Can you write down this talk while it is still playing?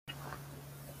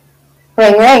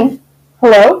Ring, ring.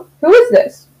 Hello? Who is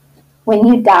this? When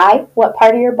you die, what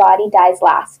part of your body dies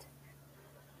last?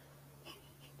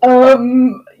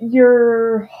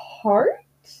 Your heart?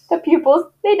 The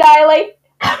pupils, they dilate.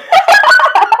 And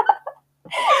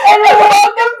then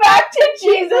welcome back to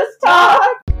Jesus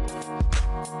Talk.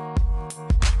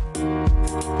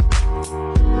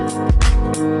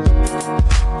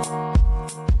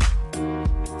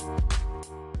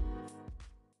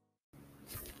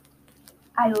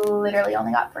 I literally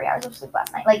only got 3 hours of sleep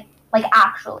last night. Like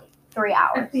actually, 3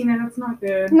 hours. Athena, that's not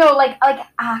good. No, like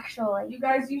actually. You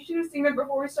guys, you should have seen her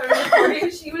before we started recording.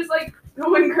 She was like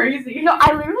going crazy. No,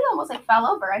 I literally almost like fell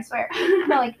over, I swear.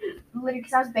 No, like literally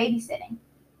because I was babysitting.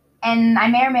 And I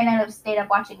may or may not have stayed up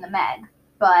watching the Meg,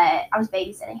 but I was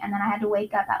babysitting. And then I had to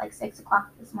wake up at like 6 o'clock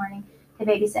this morning to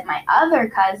babysit my other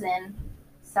cousin.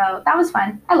 So that was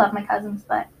fun. I love my cousins,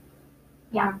 but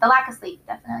yeah, the lack of sleep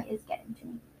definitely is getting to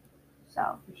me.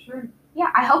 So, For sure.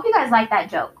 yeah, I hope you guys like that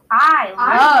joke. I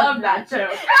love that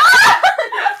joke.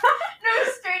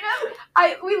 No, straight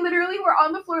up. We literally were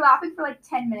on the floor laughing for like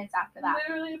 10 minutes after that.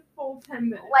 Literally a full 10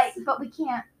 minutes. But we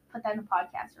can't put that in the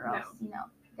podcast or else, you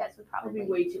guys would probably be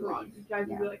way too long. You guys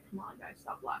would be like, come on, guys,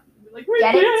 stop laughing. We'd be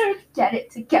like, get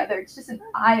it together. It's just an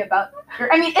eye about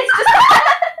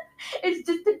it's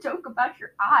just a joke about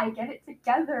your eye. Get it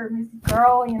together, Miss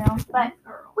Girl, But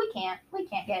we can't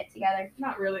get it together.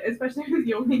 Not really, especially because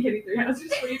you only getting 3 hours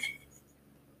of sleep.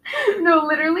 No,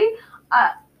 literally.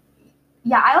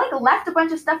 Yeah, I like left a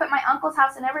bunch of stuff at my uncle's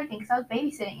house and everything because I was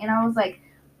babysitting, and I was like,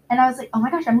 oh my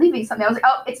gosh, I'm leaving something. I was like,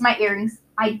 oh, it's my earrings.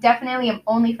 I definitely am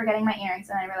only forgetting my earrings,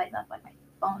 and I realized that's like my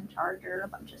phone charger, a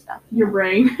bunch of stuff. Your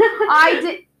brain.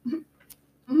 I did.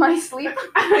 My sleep.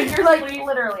 Your like sleep.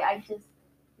 literally,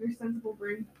 Your sensible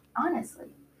brain. Honestly.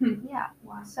 Yeah.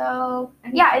 Wow. So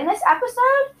yeah, in this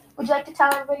episode, would you like to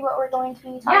tell everybody what we're going to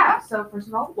be talking about? So first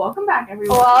of all, welcome back,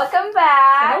 everyone. Welcome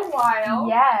back. It's been a while.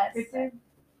 Yes. Good to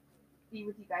be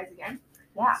with you guys again.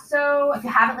 Yeah. So if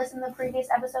you haven't listened to the previous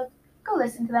episodes, go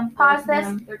listen to them. Pause this.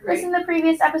 They're great. Listen to the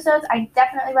previous episodes. I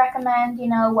definitely recommend,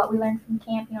 what we learned from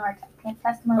camp, our camp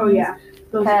testimonies. Oh yeah.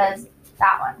 Because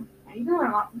that one. Yeah, you can learn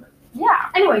a lot from it.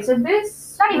 Yeah. Anyway, so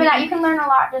this. Not even that. You can learn a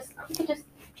lot. You can just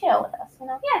chill with us,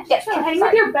 Yeah, just chill. Hang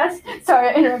with your besties. Sorry,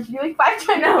 I interrupted you like 5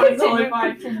 times. No, it's only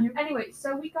fine. Continue. Anyway,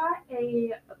 so we got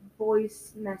a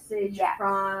voice message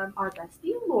from our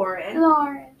bestie Lauren.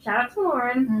 Shout out to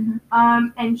Lauren. Mm-hmm.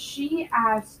 And she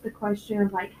asked the question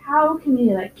of like, how can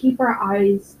we keep our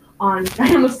eyes on?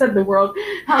 I almost said the world.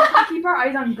 How can we keep our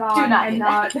eyes on God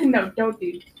don't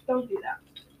do that.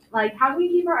 Like, how can we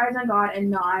keep our eyes on God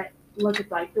and not look at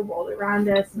the world around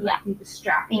us and be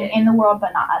distracted? Being in the world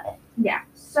but not of it. Yeah.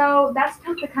 So that's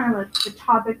kind of the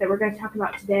topic that we're going to talk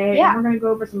about today. Yeah. And we're going to go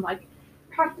over some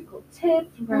practical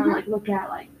tips. We're going to look at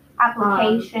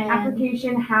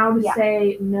application, how to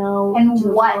say no and to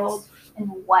what the world.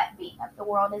 And what being of the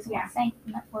world is saying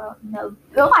in that world. No,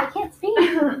 I can't speak.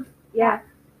 Yeah.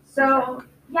 So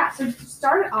to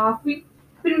start it off, we've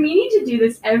been meaning to do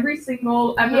this every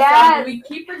single episode. Yes. But we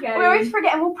keep forgetting. We always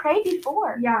forget, and we'll pray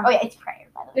before. Yeah. Oh yeah, it's prayer,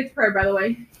 by the way. It's prayer, by the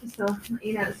way. Just to let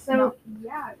you know. So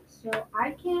so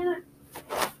I can't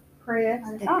pray us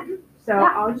in. So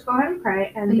I'll just go ahead and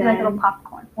pray, and then like little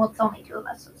popcorn. Well, it's only 2 of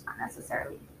us, so it's not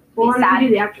necessarily. We'll do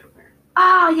the actual prayer.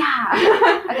 Oh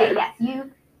yeah. Okay. Yes,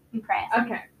 you pray.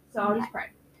 Okay. So I'll just pray.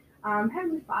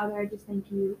 Heavenly Father, I just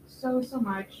thank you so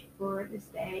much for this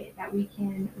day that we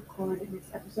can record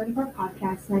this episode of our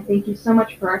podcast, and I thank you so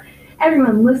much for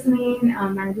everyone listening.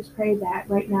 And I just pray that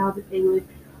right now that they would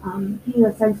feel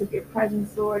a sense of your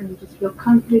presence, Lord, and just feel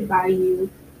comforted by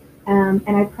you. And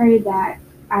I pray that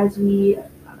as we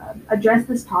address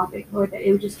this topic, Lord, that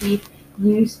it would just be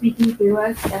you speaking through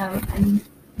us, and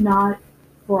not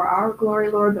for our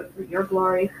glory, Lord, but for your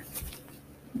glory.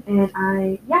 And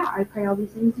I pray all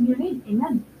these things in your name.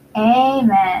 Amen.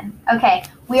 Amen. Okay,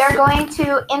 we are going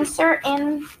to insert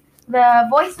in the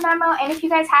voice memo, and if you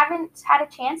guys haven't had a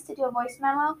chance to do a voice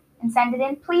memo and send it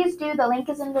in, please do. The link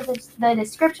is in the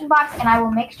description box, and I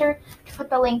will make sure to put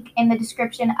the link in the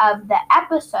description of the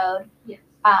episode. Yes.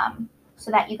 So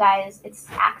that you guys,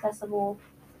 it's accessible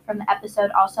from the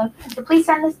episode also. So please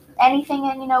send us anything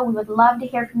in, we would love to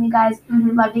hear from you guys.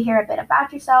 Mm-hmm. Love to hear a bit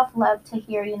about yourself. Love to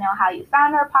hear, how you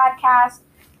found our podcast.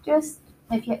 Just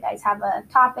if you guys have a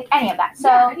topic, any of that. So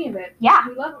any of it. Yeah.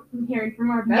 We love hearing from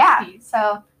our besties. Yeah.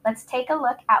 So let's take a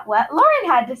look at what Lauren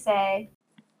had to say.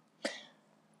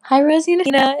 Hi, Rosie and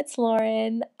Athena. It's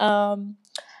Lauren.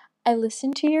 I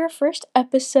listened to your first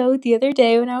episode the other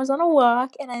day when I was on a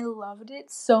walk, and I loved it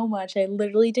so much. I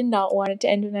literally did not want it to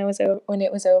end when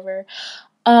it was over.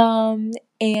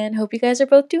 And hope you guys are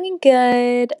both doing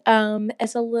good.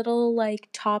 As a little like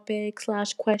topic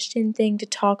slash question thing to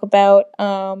talk about,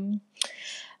 how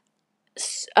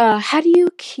do you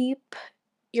keep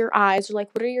your eyes, or like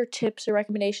what are your tips or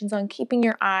recommendations on keeping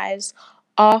your eyes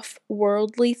off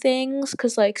worldly things?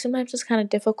 Because like sometimes it's kind of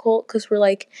difficult because we're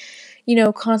like,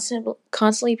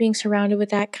 constantly being surrounded with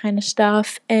that kind of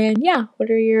stuff. And yeah,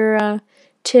 what are your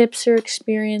tips or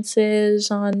experiences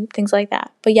on things like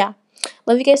that? But yeah,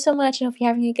 love you guys so much and hope you're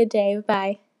having a good day.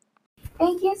 Bye.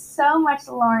 Thank you so much,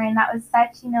 Lauren. That was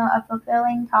such, a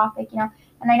fulfilling topic, and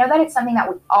I know that it's something that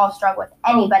we all struggle with.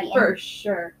 Anybody, for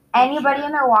sure. Anybody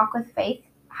in their walk with faith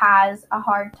has a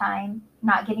hard time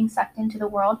not getting sucked into the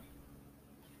world,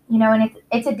 and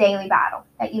it's a daily battle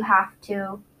that you have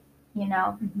to,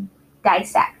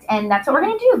 dissect. And that's what we're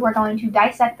going to do. We're going to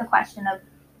dissect the question of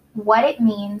what it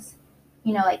means,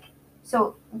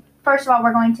 so first of all,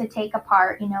 we're going to take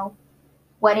apart,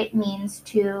 what it means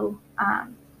to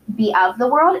be of the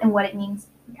world and what it means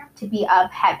to be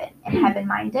of heaven and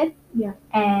heaven-minded. Yeah.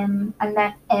 And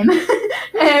then Eminem.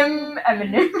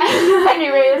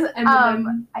 Anyways,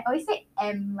 I always say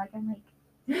M like I'm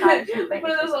like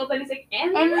one of those old ladies like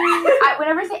M.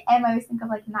 Whenever I say M, I always think of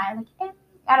like Nia, like M.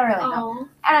 I don't really know.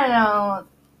 I don't know.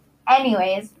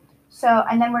 Anyways, so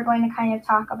and then we're going to kind of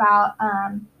talk about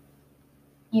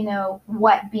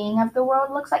what being of the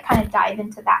world looks like. Kind of dive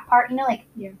into that part.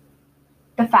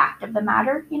 The fact of the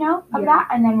matter, of that.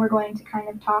 And then we're going to kind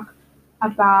of talk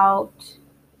about,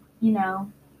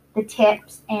 the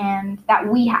tips and that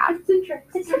we have. Tips and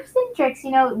tricks. The tips and tricks,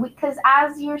 because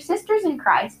as your sisters in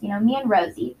Christ, me and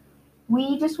Rosie,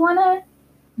 we just want to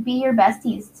be your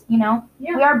besties, Yeah.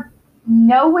 We are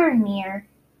nowhere near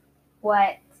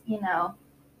what,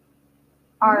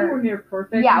 we're near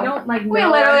perfect. Yeah. We don't like. We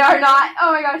literally are not.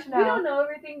 Oh my gosh, no. We don't know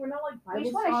everything. We're not like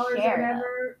Bible scholars or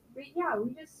whatever. But yeah,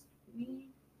 we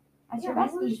as your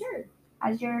besties,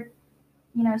 as your,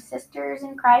 sisters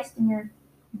in Christ and your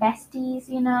besties,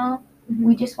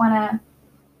 we just want to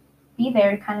be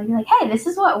there to kind of be like, hey, this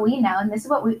is what we know and this is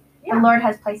what the Lord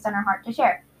has placed on our heart to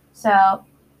share. So,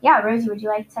 yeah, Rosie, would you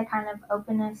like to kind of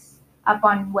open us up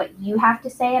on what you have to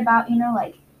say about,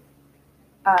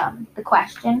 the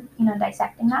question,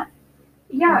 dissecting that?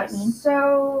 Yeah,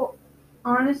 so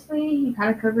honestly, you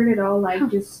kind of covered it all, like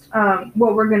just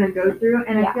what we're going to go through.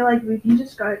 And I feel like we can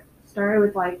just start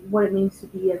with like what it means to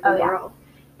be of the world.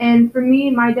 And for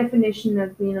me, my definition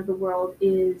of being of the world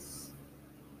is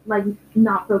like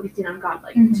not focusing on God,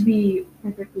 like to be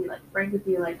perfectly like frank with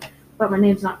you, like, but my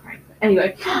name's not Frank.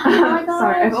 Anyway,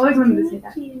 sorry, I've always wanted to say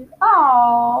that.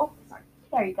 Oh, sorry.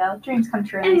 There you go. Dreams come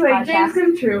true. Anyway, dreams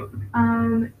come true.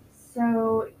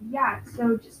 So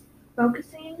just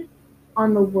focusing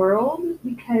on the world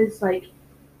because, like,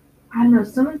 I don't know.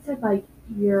 Someone said like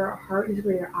your heart is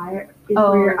where your eyes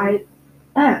are at,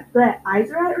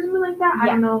 or something like that. I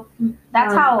don't know.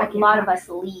 That's how a lot of us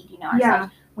lead.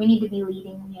 Ourselves. We need to be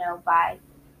leading. By.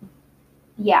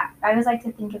 Yeah, I always like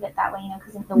to think of it that way.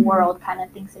 Because if the world kind of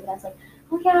thinks of it as like,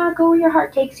 oh yeah, go where your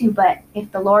heart takes you. But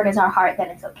if the Lord is our heart, then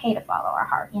it's okay to follow our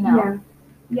heart.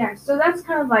 Yeah. So that's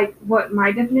kind of like what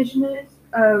my definition is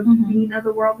of being of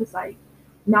the world, is like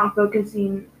not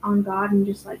focusing on God and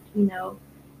just like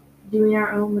doing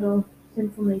our own little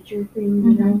sinful nature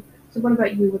thing. So what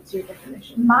about you? What's your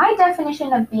definition? My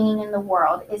definition of being in the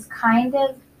world is kind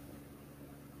of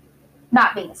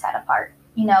not being set apart,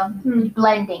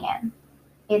 blending in.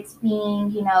 It's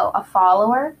being, a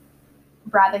follower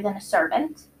rather than a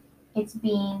servant. It's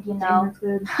being, That's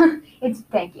good.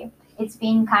 Thank you. It's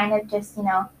being kind of just,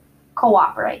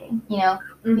 cooperating,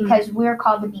 because we're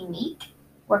called to be meek.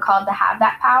 We're called to have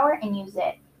that power and use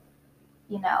it,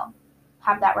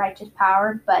 have that righteous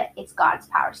power, but it's God's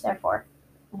power. So therefore,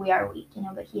 we are weak,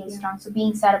 but He is strong. So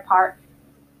being set apart,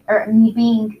 or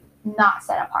being not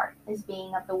set apart, is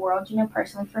being of the world,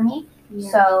 personally for me. Yeah.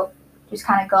 So just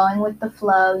kind of going with the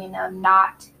flow,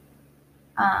 not,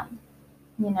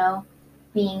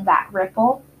 being that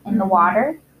ripple in the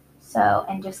water. So,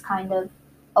 and just kind of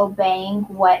obeying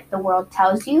what the world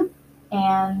tells you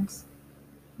and,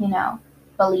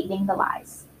 believing the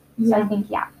lies. So I think,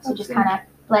 so just kind of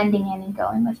blending in and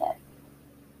going with it.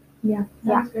 Yeah,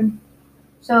 that's good.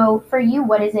 So for you,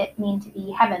 what does it mean to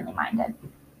be heavenly minded?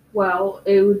 Well,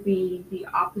 it would be the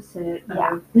opposite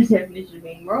of the definition of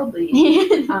being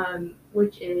worldly,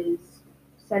 which is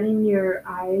setting your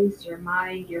eyes, your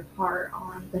mind, your heart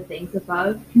on the things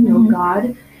above,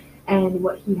 God and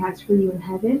what He has for you in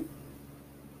heaven.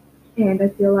 And I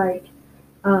feel like,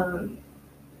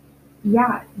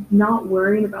 not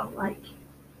worrying about like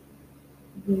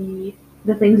the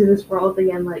things of this world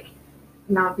again, like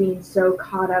not being so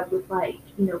caught up with like,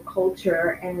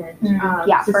 culture and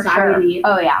Yeah, for sure. society,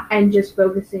 Oh yeah. and just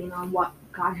focusing on what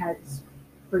God has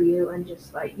for you, and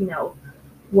just like,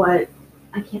 what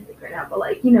I can't think right now, but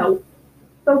like,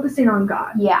 focusing on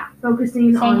God. Yeah.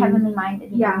 Focusing Staying on heavenly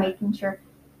minded, Yeah. making sure,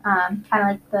 kind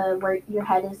of like where your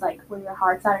head is, like where your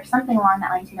heart's at, or something along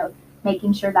that lines,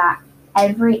 making sure that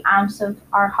every ounce of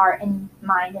our heart and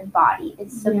mind and body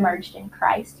is submerged in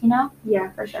Christ,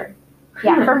 Yeah, for sure.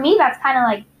 Yeah, for me, that's kind of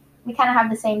like, we kind of have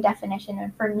the same definition.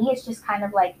 And for me, it's just kind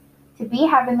of like, to be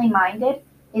heavenly minded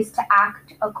is to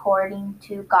act according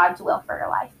to God's will for your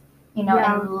life,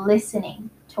 Yeah. and listening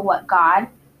to what God,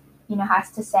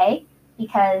 has to say.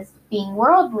 Because being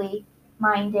worldly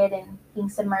minded and being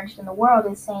submerged in the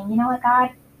world is saying, you know what,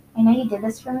 God, I know you did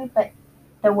this for me, but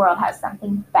the world has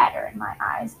something better in my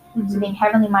eyes. So being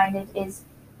heavenly minded is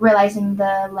realizing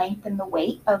the length and the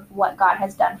weight of what God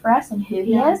has done for us and who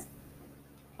He is,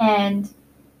 and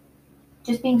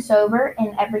just being sober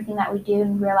in everything that we do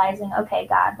and realizing, okay,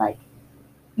 God, like,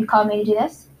 you called me to do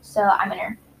this, so I'm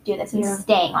gonna do this, and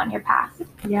staying on your path.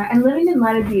 Yeah, and living in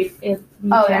light of the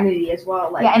eternity as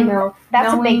well. Like, and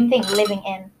that's a big thing, living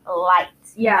in light.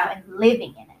 And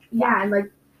living in it. Yeah, and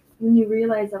like when you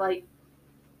realize that like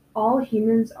all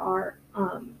humans are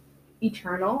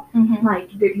eternal, like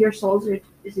your souls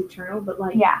is eternal, but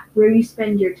like where you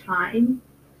spend your time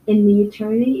in the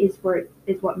eternity is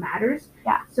what matters.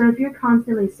 Yeah. So if you're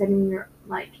constantly setting your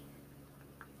like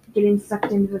getting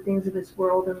sucked into the things of this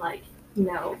world and like and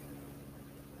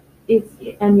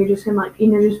you're just gonna like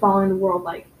just following the world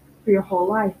like for your whole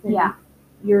life, then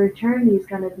your eternity is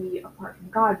gonna be apart from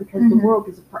God, because the world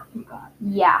is apart from God.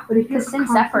 Yeah. But if because sin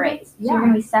separates, so you're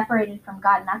gonna be separated from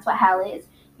God, and that's what hell is.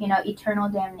 Eternal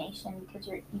damnation, because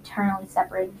you're eternally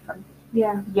separated from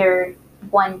your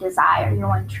one desire, your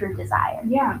one true desire.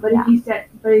 Yeah, but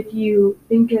if you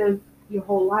think of your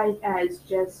whole life as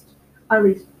just, at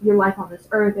least your life on this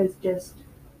earth, as just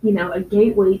a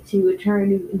gateway to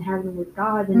eternity in heaven with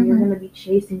God, then you're going to be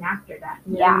chasing after that,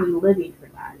 and you're going to be living for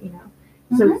that,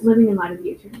 So it's living in light of the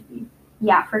eternity.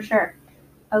 Yeah, for sure.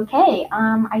 Okay,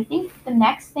 I think the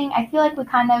next thing, I feel like we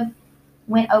kind of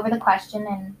went over the question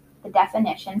and the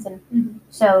definitions, and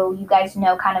so you guys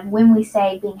know kind of when we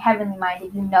say being heavenly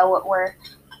minded, what we're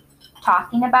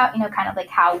talking about, kind of like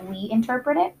how we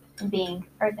interpret it, and being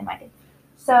earthly minded.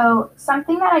 So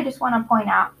something that I just want to point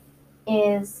out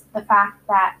is the fact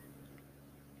that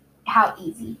how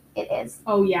easy it is.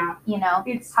 Oh yeah.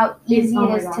 How easy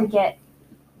it is to get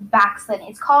backslidden.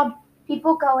 It's called,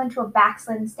 people go into a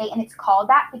backslidden state, and it's called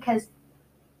that because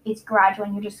it's gradual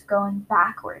and you're just going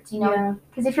backwards,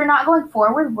 Because if you're not going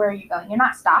forward, where are you going? You're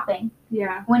not stopping.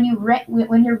 Yeah. When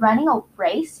you're running a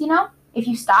race, if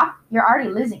you stop, you're already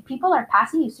losing. People are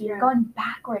passing you, so you're going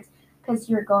backwards because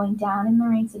you're going down in the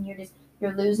ranks, and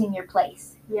you're losing your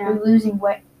place. Yeah. You're losing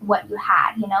what you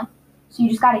had, So you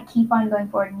just got to keep on going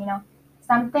forward. And,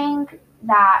 something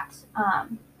that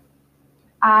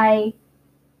I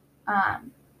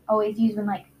always use when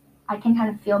like I can kind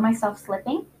of feel myself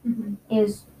slipping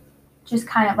is just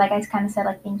kind of like I kind of said,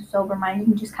 like being sober minded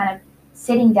and just kind of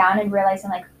sitting down and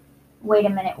realizing like, wait a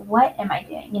minute, what am I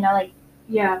doing?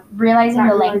 Realizing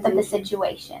the length of the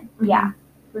situation. Yeah,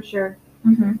 for sure.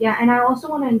 Yeah, and I also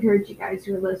want to encourage you guys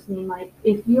who are listening, like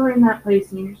if you're in that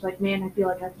place and you're just like, man, I feel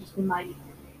like I've just been like,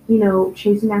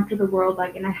 chasing after the world,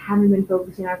 like, and I haven't been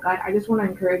focusing on God, I just want to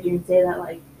encourage you and say that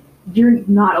like, you're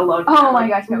not alone. Oh my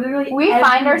gosh, literally, we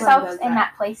find ourselves in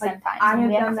that place like, sometimes. I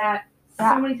have done that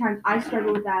so many times. I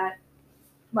struggle with that,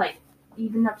 like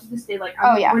even up to this day. Like,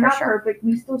 we're not perfect.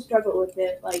 We still struggle with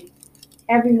it. Like,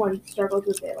 everyone struggles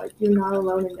with it. Like, you're not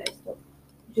alone in this. But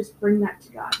just bring that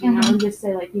to God, and just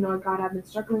say like, God, I've been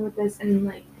struggling with this, and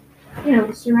like,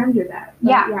 surrender that.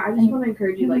 But, I just want to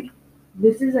encourage you, like,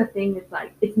 this is a thing that's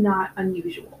like, it's not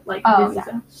unusual. Like, this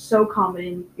is so common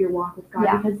in your walk with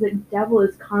God, because the devil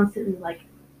is constantly like,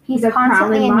 he's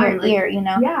constantly in your ear,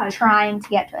 trying to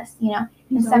get to us,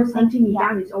 He's always hunting you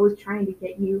down. He's always trying to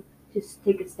get you to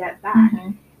take a step back.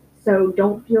 So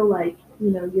don't feel like,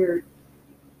 you're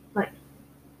like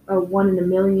a 1 in a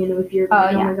million if you're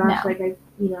like, oh my gosh, like I,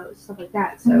 stuff like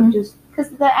that. So just because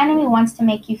the enemy wants to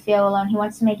make you feel alone. He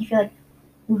wants to make you feel like,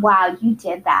 wow, you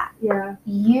did that. Yeah.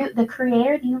 The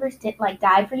creator of the universe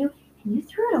died for you, and you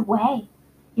threw it away.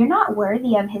 You're not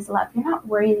worthy of his love. You're not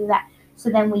worthy of that.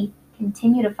 So then we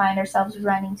continue to find ourselves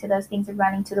running to those things and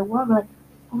running to the world. We're like,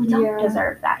 oh, we don't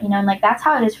deserve that, and like that's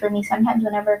how it is for me. Sometimes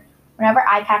whenever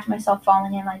I catch myself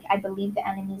falling in, like I believe the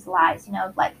enemy's lies,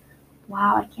 like,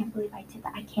 wow, I can't believe I did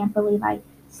that. I can't believe I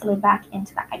slid back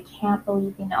into that. I can't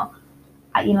believe,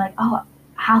 like, oh,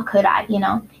 how could I,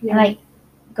 and like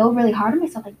go really hard on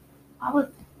myself, like, oh,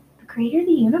 the creator of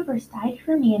the universe died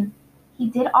for me and he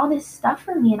did all this stuff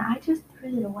for me and I just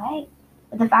threw it away.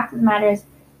 But the fact of the matter is,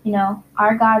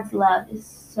 our God's love is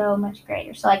so much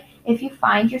greater. So like if you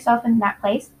find yourself in that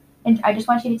place, and I just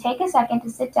want you to take a second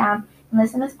to sit down and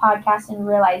listen to this podcast and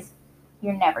realize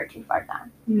you're never too far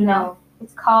gone. No.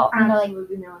 It's called,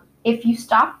 Absolutely not. if you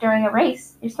stop during a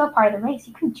race, you're still part of the race.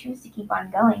 You can choose to keep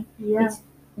on going. Yeah. It's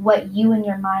what you and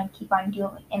your mind keep on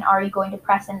doing, and are you going to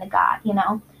press into God?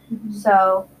 Mm-hmm.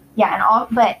 So yeah,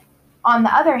 but on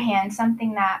the other hand,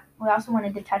 something that we also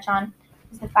wanted to touch on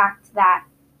is the fact that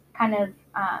kind of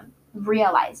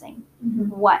realizing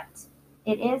what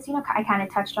it is. I kind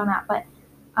of touched on that, but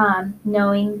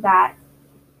knowing that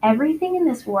everything in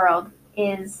this world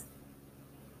is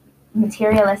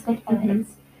materialistic and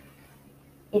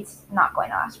it's not going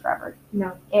to last forever.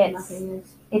 No, nothing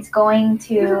is. It's going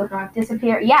to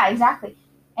disappear. Yeah, exactly.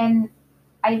 And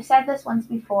I've said this once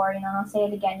before, and I'll say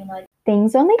it again, like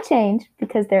things only change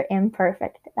because they're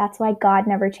imperfect. That's why God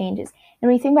never changes. And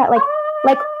when you think about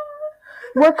like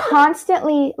we're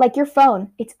constantly, like your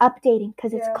phone, it's updating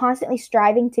because it's constantly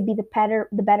striving to be the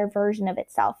better version of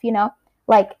itself,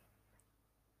 like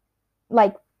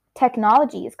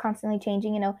technology is constantly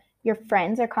changing, your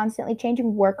friends are constantly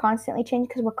changing, we're constantly changing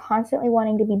because we're constantly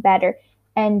wanting to be better.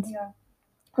 And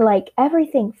like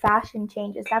everything, fashion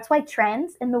changes. That's why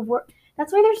trends in the world,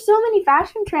 that's why there's so many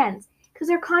fashion trends, because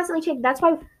they're constantly changing. That's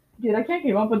why, dude, I can't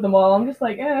keep up with them all. I'm just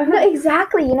like, No,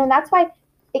 exactly. That's why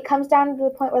it comes down to the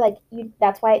point where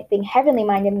that's why being heavenly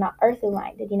minded and not earthly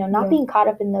minded, not being caught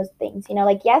up in those things,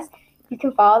 yes, you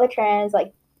can follow the trends,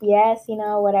 yes,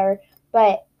 whatever,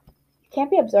 but you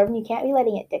can't be absorbed and you can't be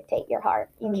letting it dictate your heart.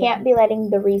 You can't be letting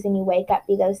the reason you wake up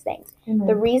be those things. Mm-hmm.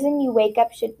 The reason you wake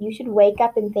up you should wake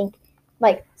up and think,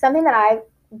 like something that I've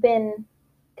been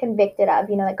convicted of,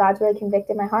 that God's really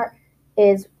convicted my heart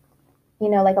is,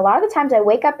 like a lot of the times I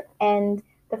wake up and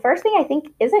the first thing I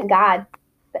think isn't God.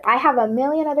 But I have a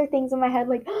million other things in my head,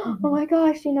 like, oh my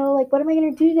gosh, what am I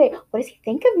going to do today? What does he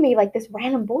think of me? Like this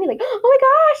random boy, like, oh my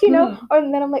gosh, Or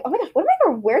then I'm like, oh my gosh, what am I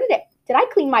going to wear today? Did I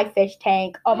clean my fish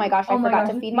tank? Oh my gosh, I forgot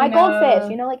to feed my goldfish.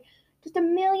 Just a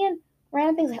million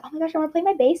random things. Like, oh my gosh, I want to play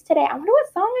my bass today. I wonder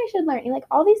what song I should learn. Like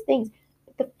all these things.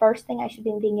 But the first thing I should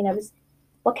be thinking of is,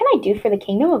 what can I do for the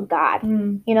kingdom of God?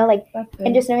 And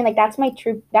just knowing that's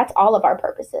all of our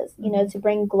purposes, to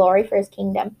bring glory for his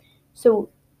kingdom. So,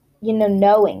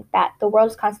 knowing that the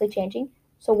world is constantly changing.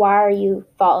 So why are you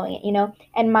following it,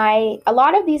 And a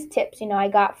lot of these tips, I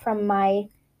got from my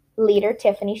leader,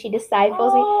 Tiffany. She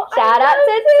disciples me. Shout out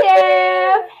to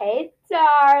Tiff. Hey,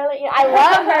 darling. I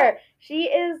love her. She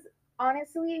is,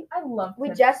 honestly, I love we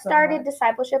just started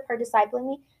discipleship, her discipling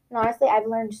me. And honestly, I've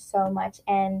learned so much.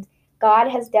 And God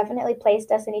has definitely placed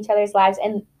us in each other's lives.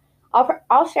 And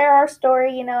I'll share our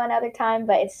story, another time.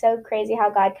 But it's so crazy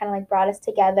how God kind of brought us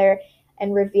together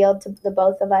and revealed to the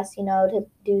both of us, to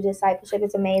do discipleship.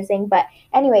 It's amazing. But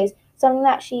anyways, something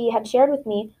that she had shared with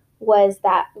me was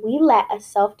that we let a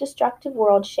self-destructive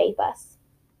world shape us.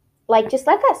 Just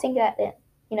let that sink in,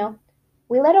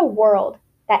 We let a world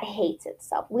that hates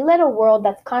itself. We let a world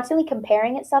that's constantly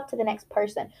comparing itself to the next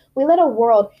person. We let a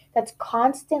world that's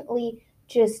constantly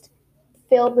just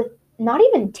filled with not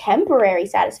even temporary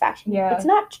satisfaction. Yeah. It's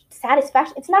not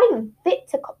satisfaction. It's not even fit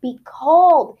to be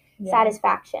called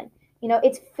satisfaction.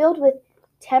 It's filled with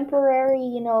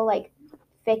temporary,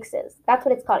 fixes. That's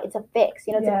what it's called. It's a fix.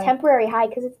 It's a temporary high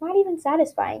because it's not even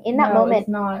satisfying. In that moment, it's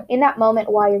not. In that moment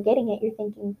while you're getting it, you're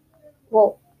thinking,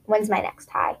 well, when's my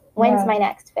next high? When's my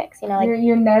next fix?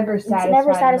 You're never satisfied. It's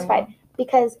never satisfied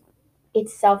because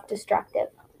it's self-destructive.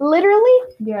 Literally,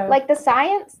 the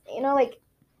science,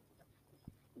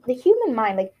 the human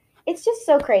mind, it's just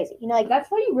so crazy.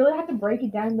 That's why you really have to break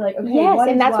it down and be like, okay, yes,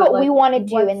 and that's what we want to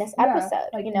do in this episode.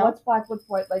 What's black, what's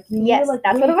white? Yes,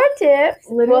 that's one of our tips.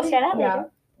 We'll share that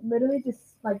later. Literally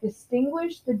just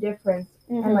distinguish the difference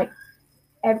and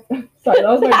sorry, that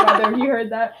was my brother. You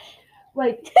heard that?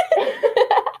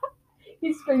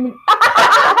 He's screaming.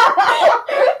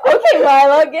 Okay,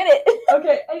 Milo, get it.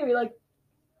 Okay, anyway,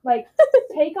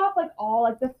 take off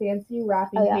all the fancy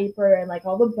wrapping paper and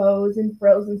all the bows and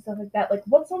frills and stuff like that.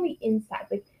 What's on the inside?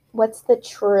 What's the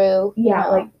true?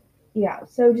 So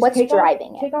just what's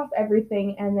driving take off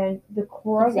everything and then the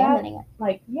core examining of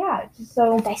that. Just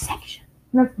so dissection.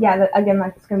 Again,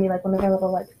 it's gonna be one of our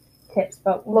little tips,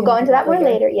 but we'll go into that more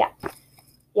later. Yeah,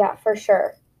 for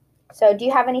sure. So, do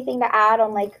you have anything to add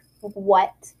on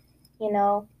what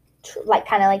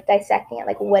kind of dissecting it,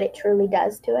 what it truly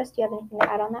does to us? Do you have anything to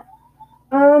add on that?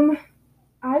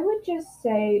 I would just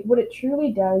say what it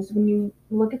truly does when you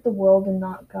look at the world and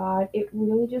not God, it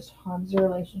really just harms your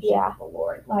relationship with the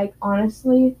Lord.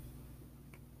 Honestly,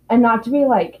 and not to be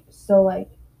like so like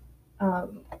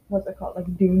what's it called,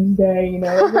 like doomsday,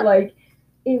 but like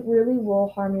it really will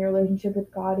harm your relationship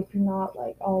with God if you're not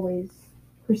like always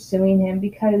pursuing him,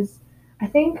 because I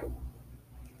think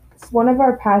one of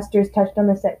our pastors touched on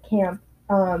this at camp.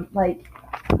 Like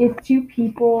if two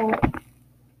people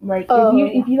like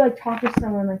if you like talk to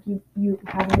someone like you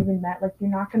haven't even met, like you're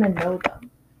not gonna know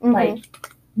them. Like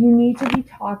you need to be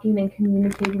talking and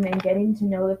communicating and getting to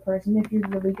know the person if you're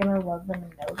really gonna love them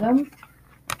and know them.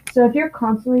 So if you're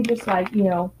constantly just like,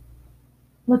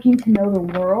 looking to know the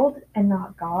world and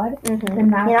not God, then that's you're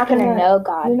not gonna know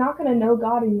God. You're not gonna know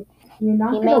God, and you're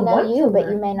not gonna want know you, to but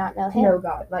you may not know him. Know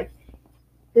God. Like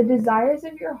the desires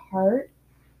of your heart,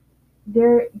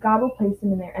 God will place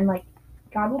them in there, and like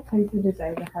God will place the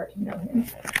desire of your heart to know him.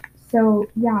 So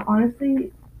yeah,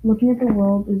 honestly, looking at the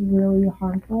world is really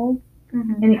harmful,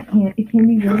 and it can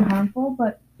be really harmful.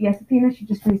 But yes, Athena, she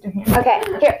just raised her hand. Okay,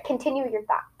 here, continue your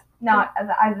thought. No,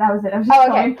 that was it. I was just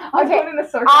going. I was going in a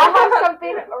circle. I have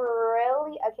something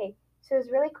really okay. So it was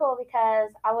really cool because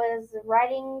I was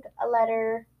writing a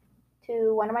letter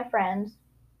to one of my friends.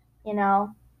 You'll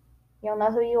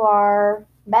know who you are,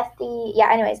 bestie.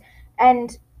 Yeah. Anyways,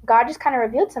 and God just kind of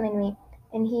revealed something to me,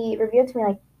 and He revealed to me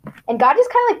like, and God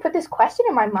just kind of like put this question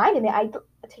in my mind, and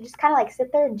to just kind of like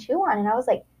sit there and chew on, and I was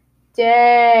like,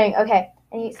 dang, okay.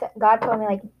 And God told me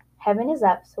like, heaven is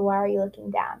up, so why are you looking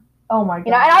down? Oh my God.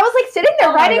 And I was like sitting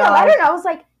there writing a letter, and I was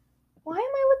like, why am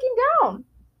I looking down?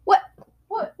 What?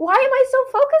 Why am I so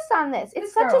focused on this?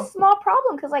 It's such a small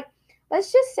problem, because like,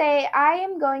 let's just say I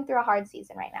am going through a hard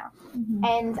season right now.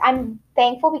 And I'm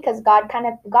thankful because God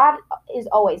is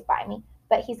always by me,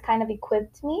 but he's kind of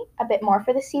equipped me a bit more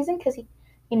for the season, because he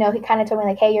kind of told me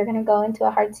like, hey, you're going to go into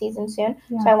a hard season soon.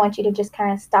 Yeah. So I want you to just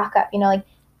kind of stock up,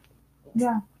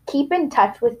 keep in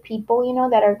touch with people,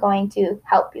 that are going to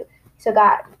help you. So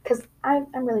God, because I'm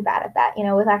really bad at that,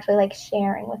 with actually like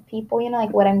sharing with people,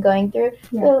 like what I'm going through.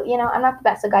 Yeah. So, I'm not the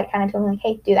best. So God kind of told me like,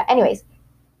 hey, do that. Anyways,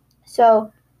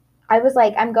 so I was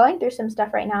like, I'm going through some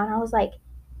stuff right now. And I was like,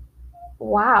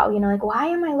 wow, like, why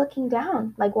am I looking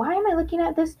down? Like, why am I looking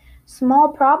at this small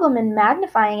problem and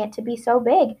magnifying it to be so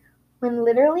big? When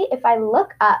literally, if I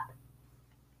look up,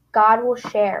 God will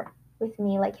share with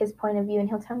me like his point of view, and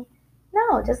he'll tell me,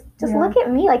 no, just look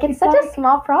at me. Like, it's such a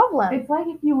small problem. It's like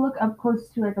if you look up close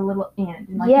to like a little ant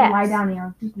and like you lie down and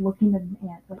you're just looking at an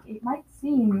ant. Like, it might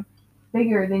seem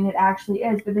bigger than it actually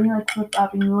is, but then you like look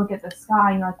up and you look at the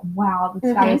sky and you're like, wow,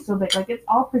 the sky is so big. Like, it's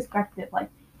all perspective. Like,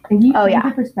 if you change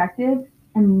your perspective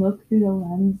and look through the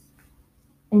lens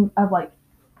of like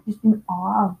just in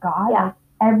awe of God, like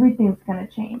everything's gonna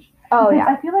change. Because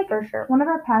I feel like for sure. One of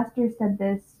our pastors said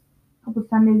this a couple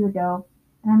Sundays ago,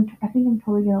 and I think I'm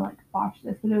totally gonna like botch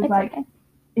this, but it was like,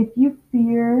 if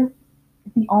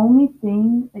the only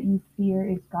thing that you fear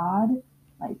is God,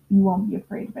 like you won't be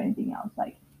afraid of anything else.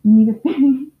 Like, you need to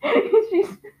think.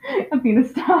 Athena,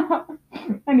 stop.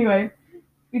 Anyway,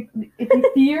 if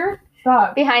you fear,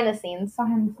 stop. Behind the scenes.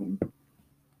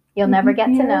 You'll never get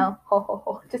to know. Ho ho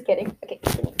ho. Just kidding. Okay.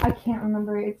 I can't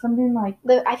remember. It's something like.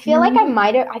 I feel like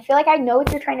I know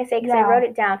what you're trying to say because I wrote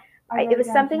it down. It was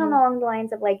something along the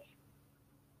lines of like,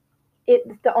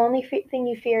 the only thing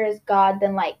you fear is God,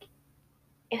 then like,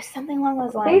 it was something along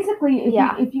those lines. Basically,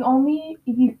 if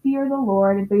you fear the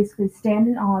Lord and basically stand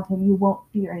in awe of him, you won't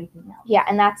fear anything else. Yeah,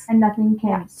 and nothing can.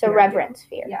 Yeah, so reverence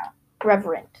fear. Yeah.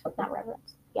 Reverent, not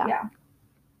reverence. Yeah. Yeah.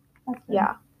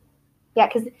 Yeah. Yeah,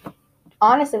 because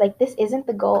honestly, like, this isn't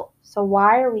the goal. So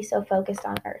why are we so focused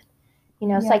on earth?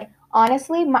 It's like,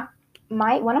 honestly,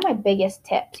 one of my biggest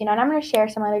tips, and I'm going to share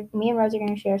me and Rose are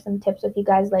going to share some tips with you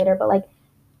guys later, but like,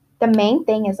 the main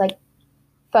thing is like,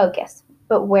 focus.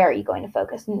 But where are you going to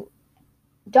focus?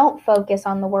 Don't focus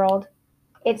on the world.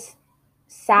 It's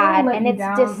sad and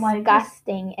it's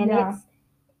disgusting and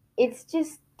it's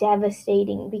just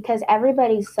devastating because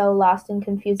everybody's so lost and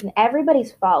confused and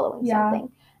everybody's following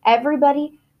something.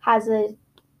 Everybody has a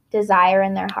desire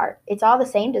in their heart. It's all the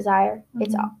same desire.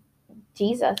 It's all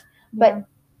Jesus. But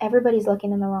everybody's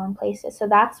looking in the wrong places. So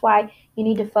that's why you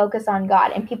need to focus on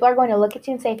God. And people are going to look at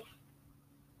you and say,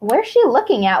 where's she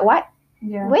looking at? What?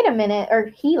 Yeah. Wait a minute.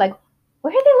 Or he, like,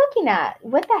 where are they looking at?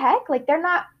 What the heck? Like, they're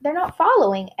not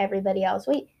following everybody else.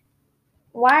 Wait,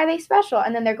 why are they special?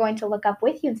 And then they're going to look up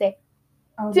with you and say,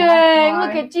 dang,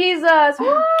 look at Jesus. What?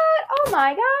 Oh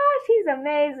my gosh, he's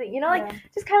amazing.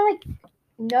 Just kind of like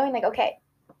knowing, like, okay,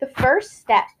 the first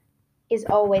step is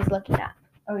always looking up.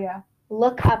 Oh, yeah.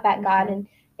 Look up at God and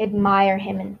admire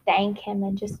him and thank him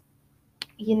and just,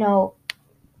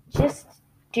 just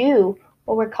do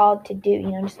what we're called to do,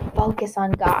 just focus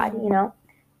on God,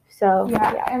 So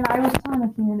yeah. And I was telling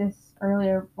Athena this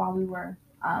earlier while we were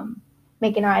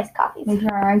Making our iced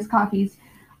coffees.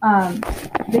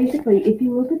 Basically, if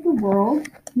you look at the world,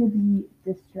 you'll be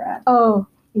distressed. Oh.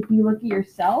 If you look at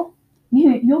yourself,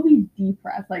 you'll be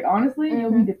depressed. Like, honestly,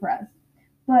 you'll be depressed.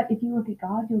 But if you look at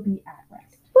God, you'll be at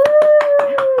rest.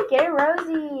 Woo! Get it,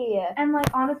 Rosie. And, like,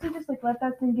 honestly, just, like, let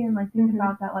that sink in. Like, think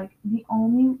about that. Like, the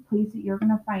only place that you're going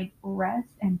to find rest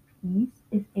and peace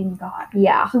is in God.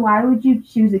 Yeah. So why would you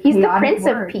choose a chaotic He's the Prince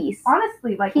word? of Peace.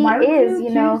 Honestly, like, He why would is, you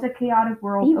you know, choose a chaotic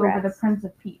world over the Prince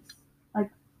of Peace? Like,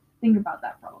 think about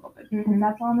that for a little bit. Because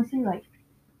that's honestly, like,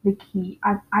 the key.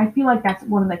 I feel like that's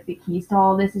one of, like, the keys to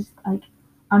all this is, like,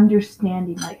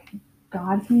 understanding, like,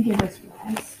 God can give us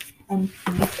rest and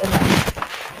peace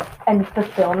and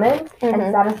fulfillment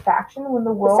and satisfaction when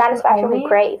the world we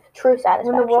crave. True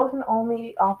satisfaction. When the world can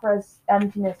only offer us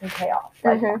emptiness and chaos.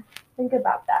 Like, think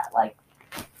about that. Like,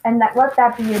 and let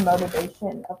that be your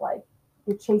motivation of, like,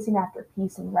 you're chasing after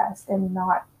peace and rest and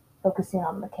not focusing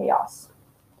on the chaos.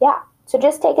 Yeah. So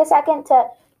just take a second to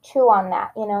chew on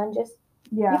that, you know, and just,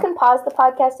 you can pause the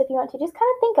podcast if you want to. Just kind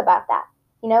of think about that,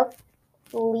 you know,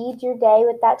 lead your day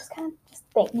with that. Just kind of just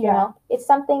think, you know, it's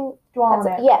something. Dwell on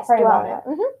it. Yes, Pray dwell about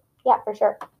on it. Yeah, for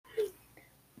sure.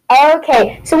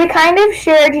 Okay, so we kind of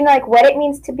shared, you know, like what it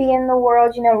means to be in the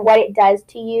world, you know, what it does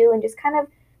to you, and just kind of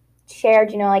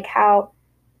shared, you know, like how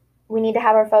we need to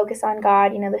have our focus on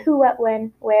God, you know, the who, what,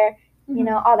 when, where, you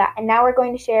know, all that. And now we're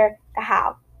going to share the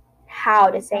how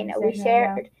to say no. We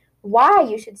shared why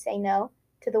you should say no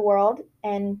to the world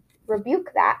and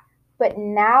rebuke that. But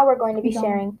now we're going to be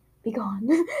sharing, be gone.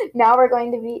 Now we're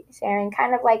going to be sharing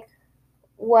kind of like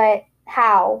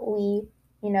how we,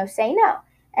 you know, say no.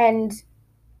 And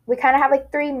we kind of have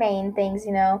like three main things,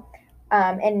 you know,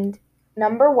 and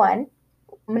number one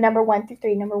through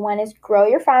three. Number one is grow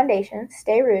your foundation,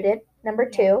 stay rooted. Number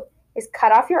two is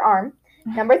cut off your arm.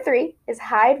 Number three is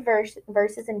hide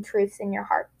verses and truths in your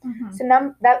heart.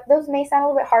 So those may sound a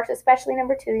little bit harsh, especially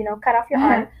number two, you know, cut off your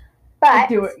arm. But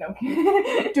do it, no.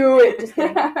 Do it. Just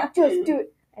kidding. Just do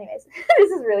it. Anyways,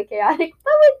 this is really chaotic.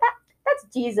 But like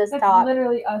that's Jesus talk. That's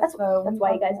literally us, that's though. That's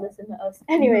why you guys listen to us.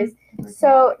 Anyways,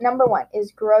 so number one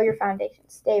is grow your foundation,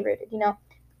 stay rooted. You know,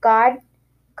 God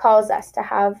calls us to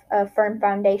have a firm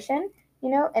foundation, you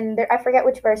know, and I forget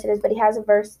which verse it is, but he has a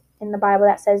verse in the Bible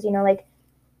that says, you know, like,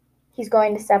 he's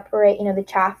going to separate, you know, the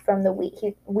chaff from the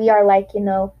wheat. We are like, you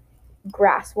know,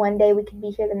 grass. One day we could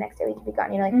be here, the next day we could be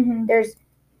gone. You know, like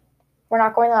we're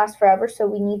not going to last forever, so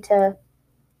we need to,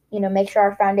 you know, make sure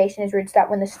our foundation is rooted so that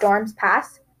when the storms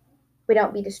pass, we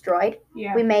don't be destroyed.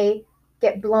 Yeah. We may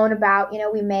get blown about, you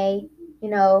know, we may, you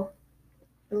know,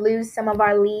 lose some of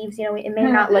our leaves, you know, it may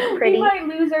not look pretty. We might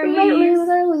lose our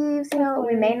leaves, you know,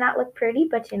 we may not look pretty,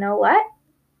 but you know what?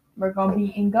 We're going to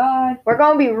be in God. We're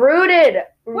going to be rooted.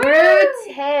 Woo!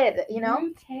 Rooted, you know?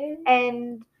 Rooted.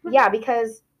 And yeah,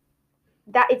 because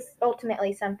that it's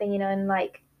ultimately something, you know, and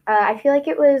like, I feel like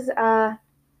it was,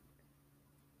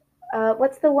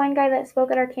 what's the one guy that spoke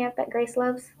at our camp that Grace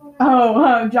loves?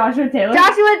 Oh, Joshua Taylor.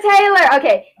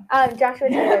 Okay, Joshua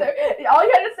Taylor. All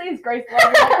you had to say is Grace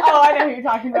loves. Oh, I know who you're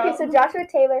talking about. Okay, so Joshua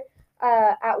Taylor,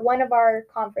 at one of our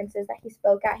conferences that he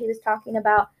spoke at, he was talking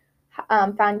about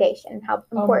foundation, how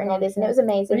important it is, and it was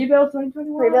amazing. Rebuild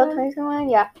 2021.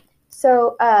 Yeah.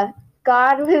 So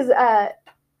God was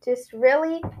just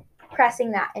really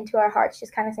pressing that into our hearts,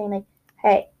 just kind of saying like,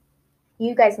 hey,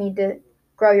 you guys need to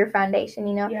grow your foundation,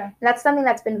 you know? Yeah. And that's something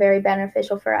that's been very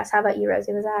beneficial for us. How about you,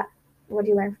 Rosie? What did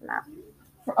you learn from that?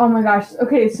 Oh my gosh.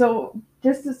 Okay, so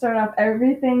just to start off,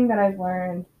 everything that I've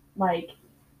learned, like,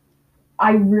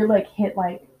 I really like hit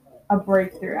like a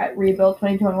breakthrough at Rebuild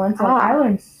 2021. So I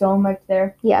learned so much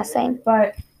there. Yeah, same.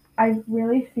 But I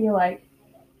really feel like,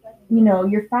 you know,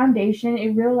 your foundation,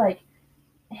 it really like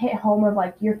hit home of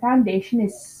like your foundation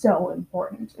is so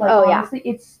important. Like, honestly,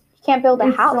 you can't build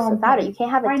a house without it. You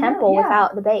can't have a temple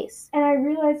without the base. And I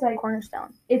realized like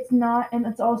cornerstone. It's not, and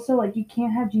it's also like you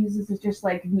can't have Jesus as just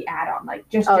like the add-on, like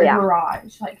just your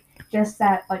garage, like just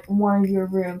that like one of your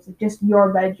rooms, like just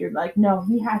your bedroom. Like no,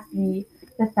 he has to be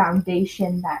the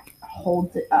foundation that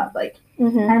holds it up. Like,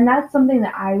 and that's something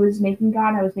that I was making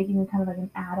God. I was making him kind of like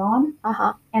an add-on.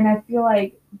 And I feel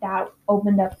like that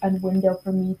opened up a window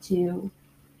for me to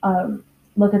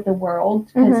look at the world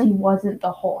because he wasn't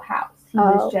the whole house. He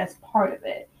was just part of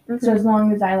it. So as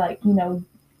long as I like, you know,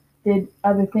 did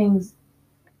other things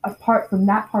apart from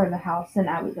that part of the house, then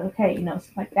I was okay, you know,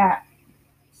 stuff like that.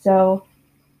 So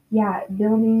yeah,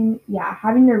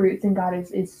 having your roots in God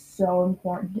is so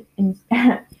important. And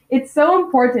it's so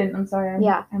important. I'm sorry.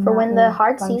 For when the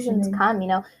hard seasons come, you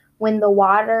know, when the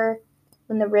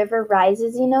river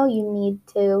rises, you know, you need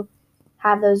to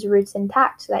have those roots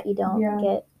intact so that you don't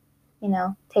get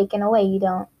taken away. You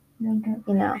don't, No,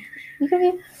 no. you can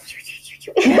be.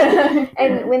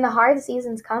 And when the hard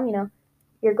seasons come, you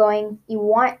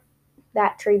want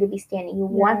that tree to be standing. You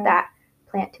want that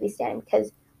plant to be standing,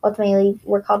 because ultimately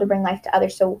we're called to bring life to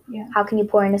others. So how can you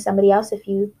pour into somebody else if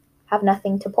you have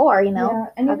nothing to pour, Yeah,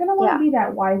 and you're going to want to be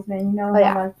that wise man,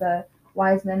 like the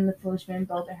wise men and the foolish men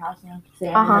built their house, sand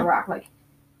and the rock. Like,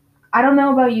 I don't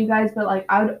know about you guys, but like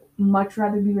I would much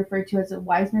rather be referred to as a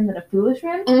wise man than a foolish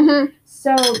man. Mm-hmm.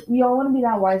 So we all want to be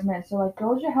that wise man. So like,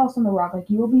 build your house on the rock. Like,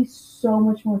 you will be so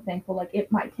much more thankful. Like,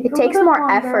 it might take more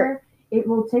effort. It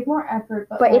will take more effort,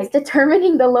 but it's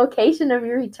determining the location of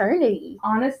your eternity.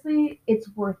 Honestly, it's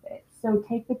worth it. So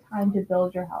take the time to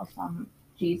build your house on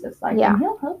Jesus. Like, and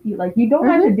He'll help you. Like, you don't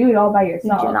have to do it all by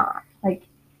yourself. You do not. Like,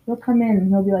 He'll come in and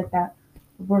He'll be like that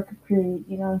work period,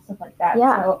 and stuff like that.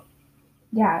 Yeah. So,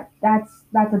 yeah, that's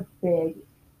a big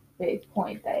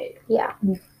point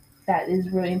that is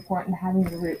really important, having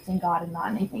the roots in God and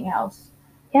not anything else.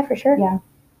 Yeah, for sure. Yeah.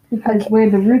 Because where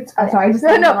the roots are,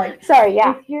 sorry,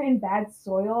 yeah. If you're in bad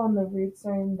soil and the roots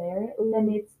are in there,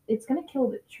 then it's gonna kill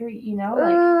the tree,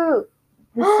 Like, Ooh.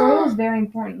 the soil is very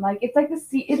important. Like, it's like the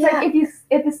seed. It's like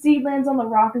if the seed lands on the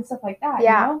rock and stuff like that.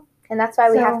 Yeah. And that's why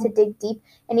we have to dig deep.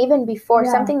 And even before,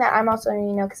 something that I'm also,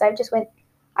 because I've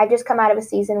just come out of a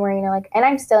season where, and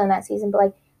I'm still in that season, but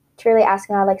like truly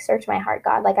asking God, like, search my heart,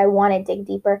 God. Like, I want to dig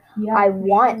deeper. Yeah, I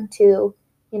want to,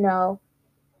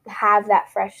 have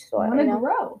that fresh soil. We want to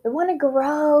grow. We want to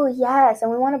grow, yes. And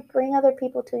we want to bring other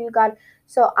people to you, God.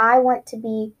 So I want to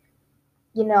be,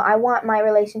 I want my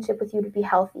relationship with you to be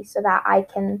healthy so that I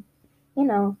can,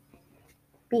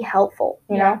 be helpful,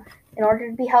 know. In order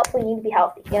to be helpful, you need to be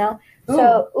healthy,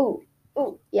 Ooh.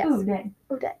 So, yes. Ooh, dang.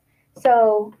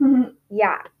 So,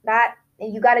 that,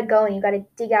 you got to go and you got to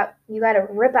dig out, you got to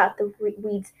rip out the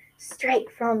weeds straight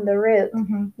from the root.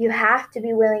 Mm-hmm. You have to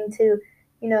be willing to,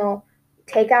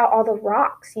 take out all the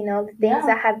rocks, the things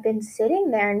that have been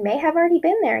sitting there and may have already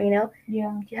been there,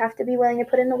 Yeah. You have to be willing to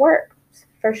put in the work,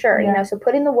 for sure, So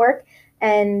put in the work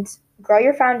and grow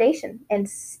your foundation and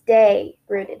stay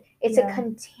rooted. It's a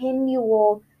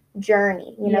continual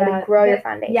journey, to grow your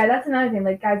foundation. Yeah, that's another thing.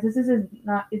 Like, guys, it's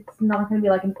not going to be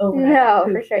like an overnight. No,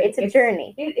 for sure. It's a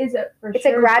journey. It's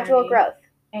a gradual growth.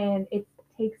 And it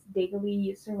takes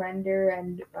daily surrender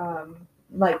and,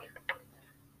 like,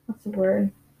 what's the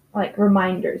word? Like,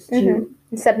 reminders to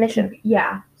submission.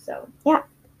 Yeah. So. Yeah.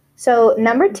 So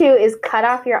number 2 is cut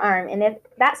off your arm. And if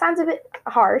that sounds a bit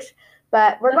harsh,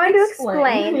 but we're going to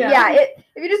explain. Yeah.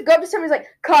 If you just go up to somebody who's like,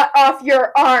 cut off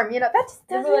your arm, that just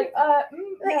doesn't. Like,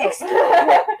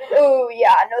 no. Oh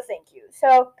yeah, no, thank you.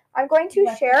 So I'm going to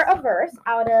share a verse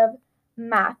out of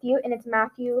Matthew, and it's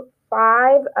Matthew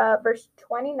 5, verse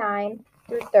 29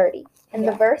 through 30. And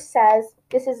the verse says,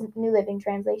 this is New Living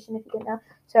Translation, if you didn't know.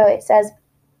 So it says,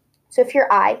 so if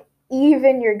your eye,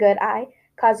 even your good eye,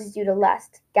 causes you to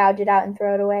lust, gouge it out and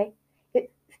throw it away.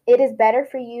 It is better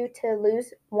for you to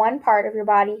lose one part of your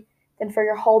body than for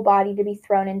your whole body to be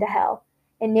thrown into hell.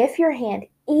 And if your hand,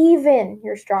 even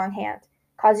your strong hand,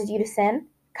 causes you to sin,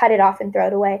 cut it off and throw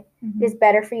it away. Mm-hmm. It is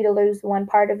better for you to lose one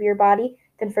part of your body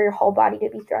than for your whole body to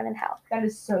be thrown in hell. That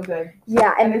is so good.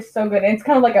 Yeah. And it's so good. And it's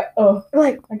kind of like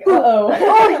like uh-oh.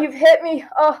 Oh, you've hit me.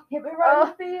 Oh. Hit me right in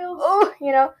the feels. Oh,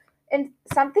 And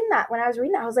something that when I was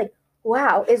reading that, I was like,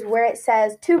 wow, is where it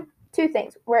says two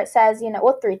things. Where it says,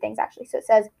 3 things actually. So it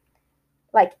says,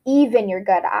 like, even your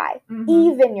good eye,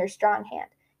 even your strong hand.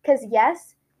 Because,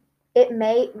 yes, it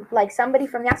may, like, somebody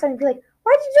from the outside would be like,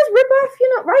 why'd you just rip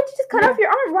off, why'd you just cut off your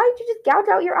arm? Why'd you just gouge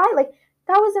out your eye? Like,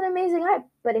 that was an amazing eye.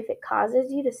 But if it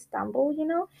causes you to stumble,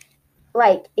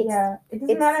 like, it's it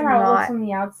doesn't matter how it looks on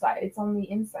the outside. It's on the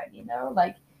inside,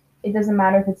 Like, it doesn't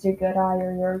matter if it's your good eye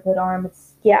or your good arm.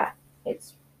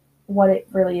 It's what it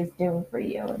really is doing for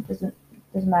you. It doesn't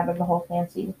matter the whole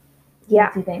fancy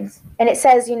things. And it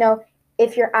says,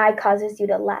 if your eye causes you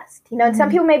to lust, and some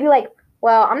people may be like,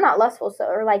 well, I'm not lustful, so,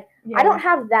 or like, I don't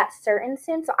have that certain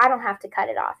sin, so I don't have to cut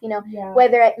it off,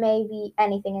 whether it may be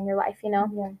anything in your life,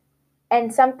 Yeah.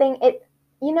 And something,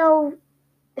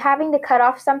 having to cut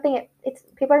off something, it's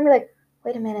people are going to be like,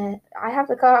 wait a minute, I have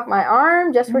to cut off my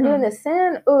arm just for doing this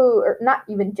sin? Ooh, or not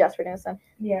even just for doing this sin.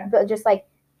 Yeah. But just like,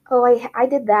 oh, I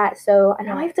did that, so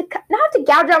now I have to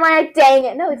gouge out my eye. Dang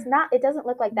it! No, it's not. It doesn't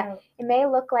look like that. No. It may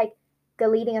look like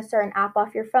deleting a certain app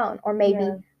off your phone, or maybe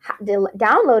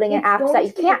downloading an app that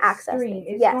you can't access.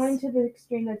 It's going to the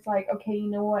extreme. That's like, okay, you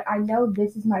know what? I know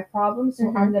this is my problem,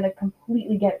 so I'm gonna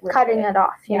completely get rid cutting of it. it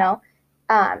off. You know,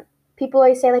 people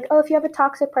always say like, oh, if you have a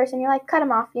toxic person, you're like, cut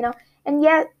them off. And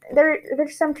yet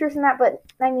there's some truth in that, but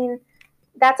I mean,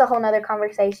 that's a whole nother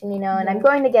conversation. And I'm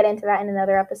going to get into that in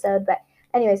another episode, but.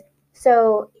 Anyways,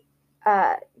 So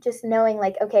just knowing,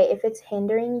 like, okay, if it's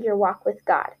hindering your walk with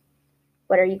God,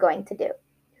 what are you going to do?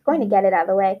 You're going to get it out of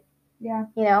the way. Yeah.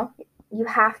 You know, you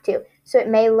have to. So it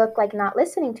may look like not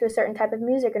listening to a certain type of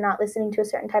music or not listening to a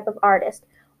certain type of artist,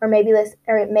 or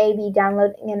it may be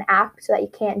downloading an app so that you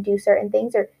can't do certain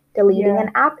things, or deleting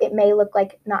an app. It may look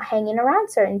like not hanging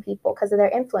around certain people because of their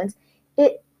influence.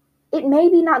 It may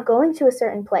be not going to a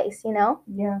certain place, you know?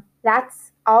 Yeah.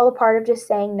 That's all a part of just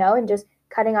saying no and just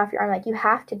cutting off your arm. Like, you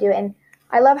have to do it. And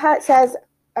I love how it says,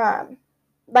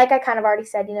 like I kind of already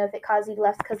said, you know, if it causes you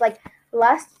lust, because like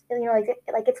lust, you know,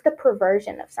 like it's the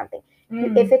perversion of something.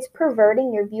 If it's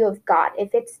perverting your view of God,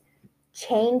 if it's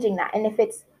changing that, and if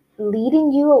it's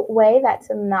leading you a way that's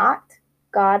not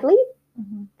godly,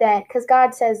 then, because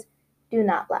God says, do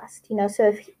not lust, you know, so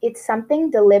if it's something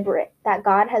deliberate that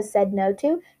God has said no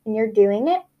to and you're doing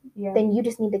it, then you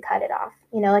just need to cut it off.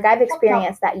 You know, like I've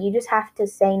experienced that. You just have to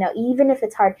say no, even if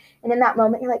it's hard. And in that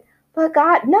moment, you're like, but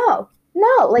God, no.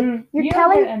 Like you're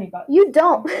telling, you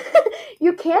don't,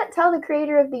 you can't tell the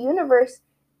creator of the universe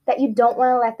that you don't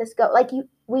want to let this go. Like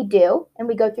we do, and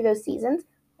we go through those seasons,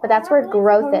 but that's where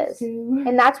growth is.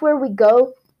 And that's where we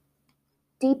go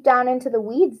deep down into the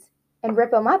weeds and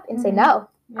rip them up and say, no,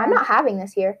 I'm not having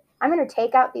this here. I'm going to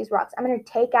take out these rocks. I'm going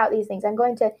to take out these things. I'm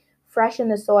going to freshen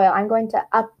the soil. I'm going to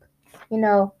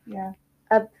not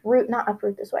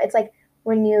uproot the soil. It's like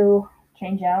when you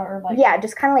change out, or like,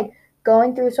 just kind of like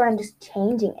going through the soil and just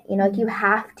changing it. You know, like you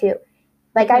have to,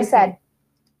 like replacing. I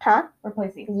said,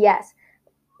 replacing. Yes.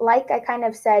 Like I kind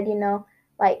of said, you know,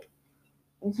 like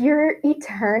your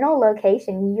eternal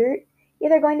location, you're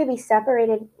either going to be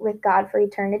separated with God for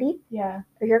eternity, or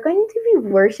you're going to be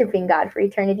worshiping God for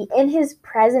eternity in his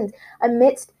presence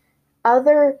amidst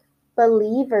other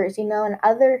believers, you know, and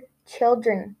other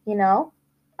children, you know,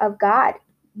 of God.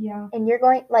 Yeah. And you're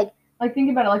going, like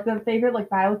think about it, like the favorite like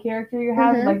Bible character you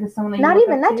have, like the someone that you not look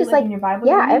even up that, to, just like in your Bible,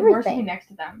 everything worshiping next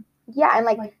to them. Yeah, and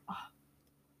like oh,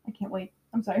 I can't wait.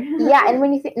 I'm sorry. Yeah, and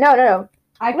when you think no,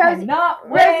 I cannot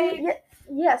wait.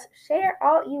 Yes, share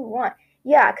all you want.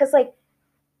 Yeah, because like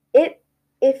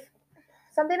if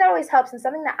something that always helps, and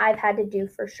something that I've had to do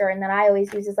for sure, and that I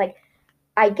always use, is like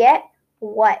I get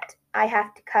what I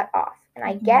have to cut off, and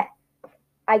I get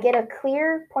a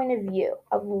clear point of view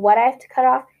of what I have to cut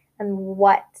off and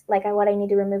what I need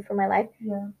to remove from my life.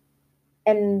 Yeah.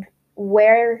 And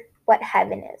what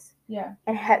heaven is. Yeah.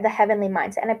 And the heavenly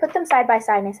mindset. And I put them side by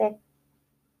side and I say,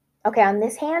 okay, on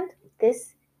this hand,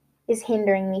 this is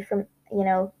hindering me from, you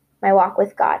know, my walk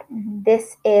with God.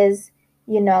 This is,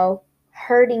 you know,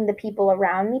 hurting the people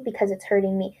around me because it's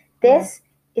hurting me. This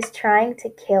is trying to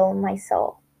kill my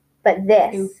soul. But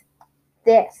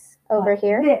this over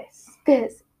here,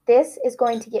 this is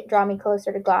going to draw me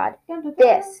closer to God.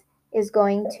 This is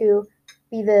going to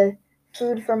be the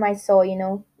food for my soul, you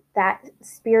know, that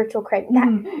spiritual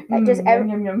craving, that just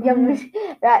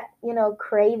that, you know,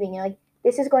 craving, like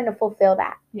this is going to fulfill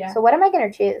that. Yeah. So what am I going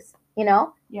to choose, you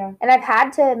know? Yeah. And I've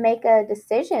had to make a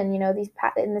decision, you know,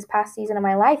 in this past season of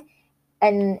my life,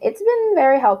 and it's been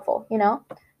very helpful, you know.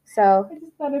 So I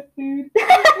just thought of food.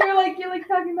 you're like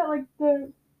talking about like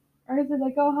or is it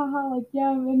like, oh haha, like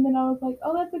yeah, and then I was like,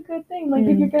 oh, that's a good thing. Like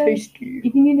if you're gonna,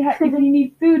 if you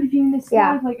need food, if you need a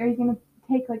snack, like are you gonna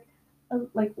take like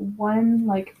one,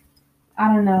 like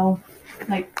I don't know,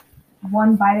 like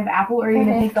one bite of apple, or are you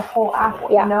gonna take the whole apple?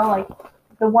 You know, like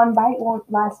the one bite won't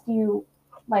last you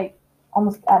like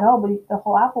almost at all, but the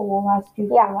whole apple will last you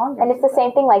for longer. And it's the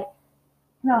same thing, like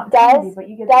does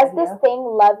this thing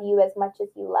love you as much as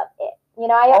you love it? You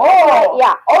know, I feel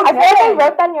like I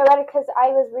wrote that in your letter because I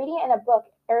was reading it in a book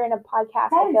or in a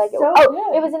podcast. I feel like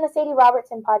it was in the Sadie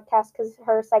Robertson podcast, because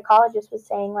her psychologist was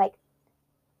saying like,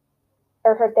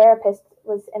 or her therapist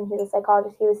was, and he's a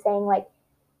psychologist, he was saying like,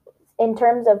 in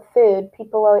terms of food,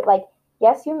 people are like,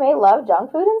 yes, you may love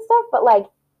junk food and stuff, but like,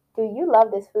 do you love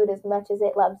this food as much as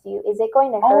it loves you? Is it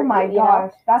going to hurt you? Oh my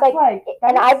gosh, that's like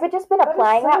and I've just been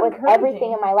applying that with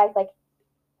everything in my life. Like,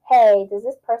 hey, does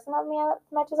this person love me as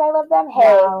much as I love them?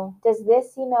 Hey, does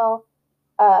this, you know,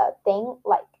 thing,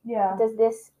 like, does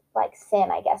this, like,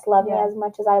 sin, I guess, love me as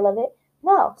much as I love it?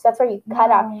 No. So that's where you cut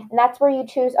off. And that's where you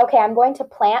choose, okay, I'm going to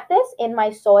plant this in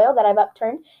my soil that I've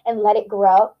upturned and let it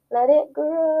grow. Let it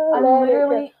grow. I'm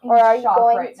literally in shock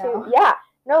right now. Yeah.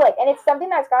 No, like, and it's something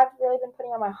that God's really been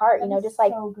putting on my heart, you know, just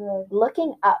like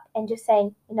looking up and just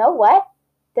saying, you know what?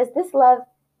 Does this love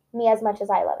me as much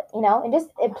as I love it, you know? And just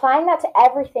applying that to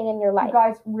everything in your life. You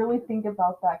guys really think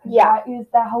about that.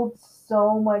 That holds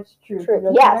so much truth. Yes.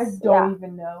 You guys don't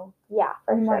even know. Yeah,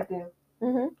 for you sure. Might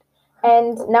do.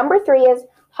 And number 3 is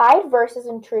hide verses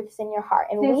and truths in your heart.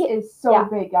 And This is so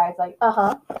big, guys. Like,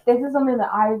 this is something that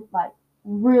I like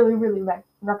really, really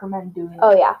recommend doing.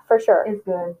 Oh yeah, for sure. It's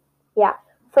good. Yeah.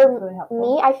 For really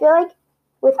me, I feel like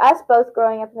with us both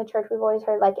growing up in the church, we've always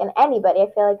heard, like, and anybody, I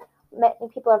feel like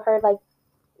many people have heard, like,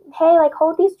 hey, like,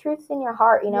 hold these truths in your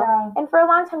heart, you know? Yeah. And for a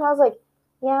long time, I was like,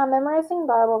 yeah, memorizing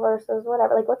Bible verses,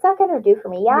 whatever. Like, what's that going to do for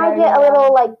me? Yeah, I get a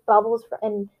little, like, bubbles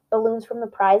and balloons from the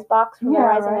prize box from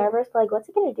memorizing their verse, but, like, what's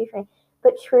it going to do for me?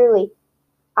 But truly,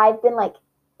 I've been, like,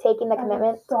 taking the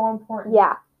commitment. It's so important.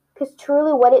 Yeah. Because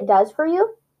truly what it does for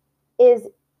you is,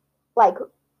 like,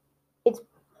 it's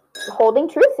holding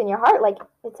truths in your heart. Like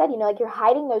it said, you know, like you're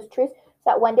hiding those truths so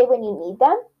that one day when you need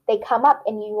them, they come up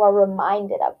and you are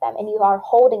reminded of them and you are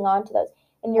holding on to those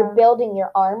and you're building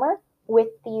your armor with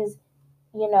these,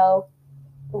 you know,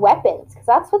 weapons, because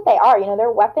that's what they are. You know,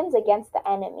 they're weapons against the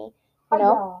enemy, you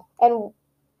know. And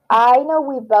I know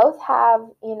we both have,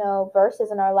 you know,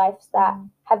 verses in our lives that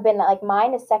have been, like,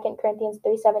 mine is 2 Corinthians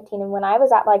 3:17, and when I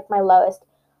was at, like, my lowest,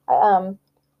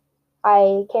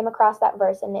 I came across that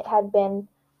verse, and it had been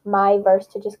my verse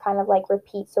to just kind of, like,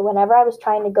 repeat. So whenever I was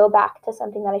trying to go back to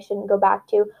something that I shouldn't go back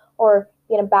to, or,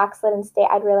 you know, backslidden state,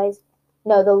 I'd realize,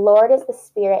 no, the Lord is the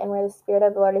Spirit, and where the Spirit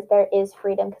of the Lord is, there is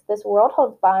freedom, because this world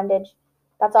holds bondage.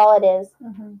 That's all it is.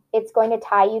 It's going to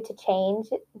tie you to chains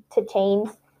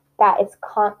that it's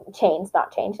chains,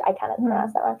 not change. I kind of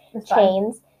pronounced that wrong. It's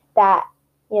chains that,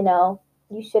 you know,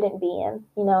 you shouldn't be in.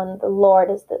 You know, and the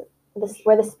Lord is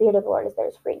where the Spirit of the Lord is,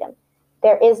 there's freedom.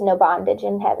 There is no bondage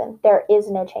in heaven. There is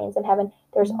no chains in heaven.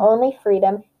 There's only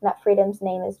freedom, and that freedom's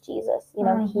name is Jesus. You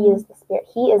know, He is the Spirit.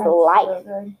 He is life.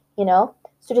 So you know,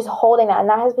 so just holding that, and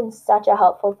that has been such a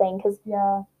helpful thing, because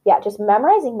just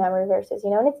memorizing memory verses. You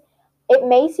know, and it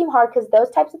may seem hard because those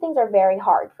types of things are very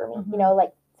hard for me. You know,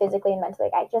 like physically and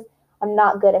mentally. Like I'm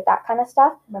not good at that kind of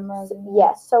stuff. Memorizing. So,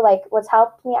 yes. So like, what's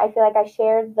helped me, I feel like I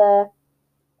shared the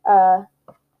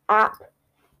app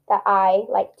that I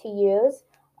like to use.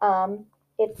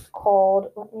 It's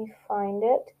called, let me find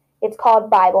it. It's called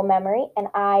Bible Memory, and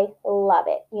I love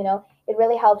it. You know, it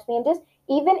really helps me. And just,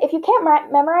 even if you can't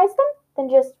memorize them, then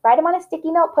just write them on a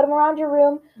sticky note, put them around your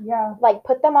room. Yeah. Like,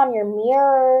 put them on your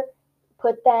mirror,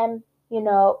 put them in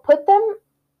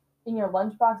your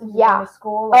lunchbox if you're going to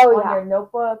school, like on your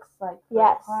notebooks, like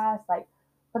for class, like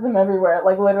put them everywhere,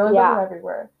 like literally put them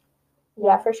everywhere.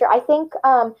 Yeah, for sure. I think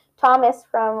Thomas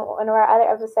from one of our other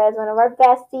episodes, one of our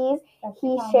besties,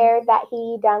 he shared that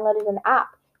he downloaded an app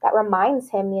that reminds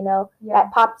him, you know,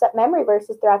 that pops up memory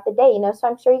verses throughout the day, you know. So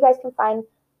I'm sure you guys can find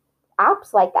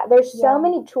apps like that. There's so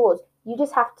many tools. You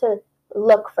just have to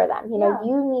look for them. You know,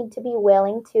 you need to be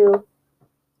willing to,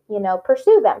 you know,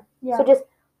 pursue them. Yeah. So just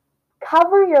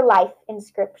cover your life in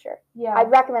Scripture. Yeah. I'd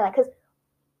recommend that, because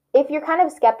if you're kind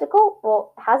of skeptical,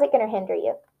 well, how's it going to hinder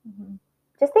you?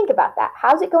 Just think about that.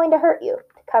 How's it going to hurt you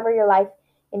to cover your life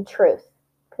in truth?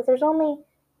 Because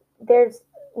there's,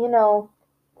 you know,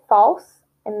 false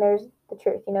and there's the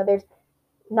truth. You know, there's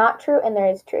not true and there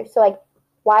is truth. So, like,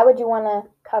 why would you want to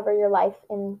cover your life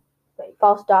in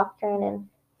false doctrine and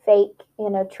fake, you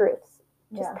know, truths?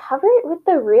 Just cover it with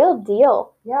the real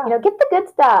deal. Yeah. You know, get the good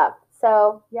stuff.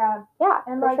 So yeah,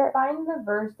 and like find the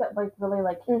verse that like really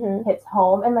like hits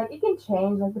home, and like it can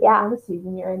change like depending on the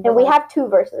season you're in. And we have 2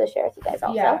 verses to share with you guys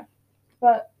also. Yeah,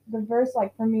 but the verse,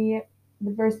 like for me,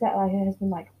 the verse that like has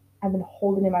been like I've been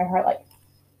holding in my heart like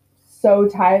so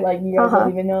tight, like you guys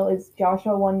don't even know, is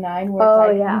Joshua 1:9,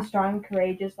 where it's like be strong and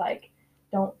courageous, like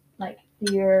don't like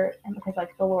fear, and because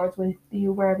like the Lord's with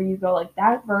you wherever you go. Like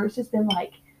that verse has been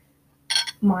like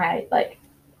my like,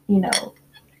 you know,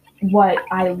 what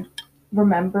I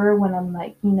remember when I'm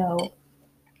like, you know,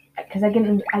 because I get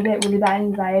really bad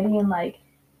anxiety, and like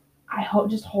I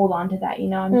just hold on to that, you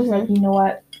know. I'm just like, you know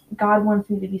what, God wants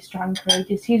me to be strong and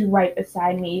courageous. He's right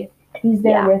beside me. He's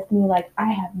there with me. Like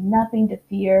I have nothing to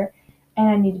fear, and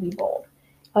I need to be bold.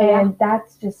 And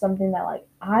that's just something that like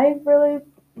I've really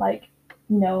like,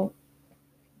 you know,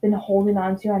 been holding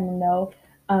on to.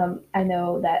 I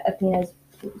know that Athena's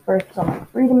verse on like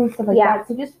freedom and stuff like that.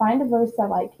 So just find a verse that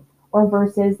like, or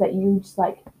verses that you just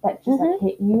like, that just like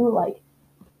hit you like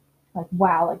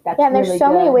wow, like that's and really there's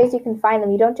so many ways you can find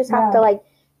them. You don't just have to like,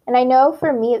 and I know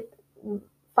for me,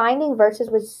 finding verses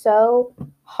was so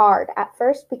hard at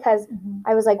first, because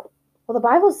I was like, well, the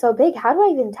Bible's so big, how do I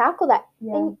even tackle that?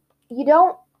 And you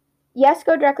don't,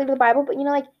 go directly to the Bible, but you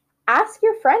know, like, ask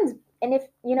your friends, and if,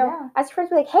 you know, ask your friends,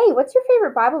 be like, hey, what's your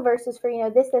favorite Bible verses for, you know,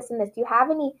 this, and this? Do you have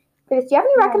any for this? Do you have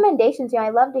any recommendations? You know, I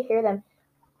love to hear them.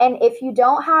 And if you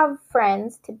don't have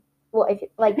friends to, well, if you,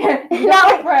 like, not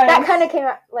like, that kind of came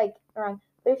out, like, wrong.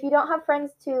 But if you don't have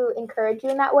friends to encourage you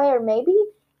in that way, or maybe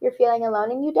you're feeling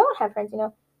alone and you don't have friends,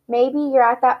 maybe you're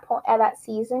at that point, at that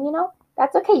season,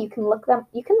 that's okay. You can look them.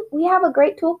 We have a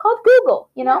great tool called Google.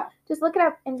 Just look it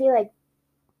up and be like,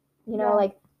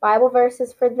 like Bible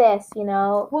verses for this.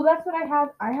 Well, that's what I have.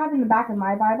 I have in the back of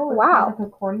my Bible. It's Wow. called the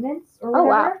concordance or Oh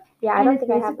whatever. wow. Yeah, I don't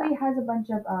think I have that. Basically has a bunch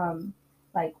of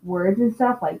like words and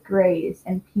stuff like grace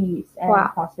and peace and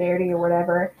prosperity or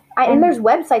whatever. And there's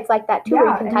websites like that too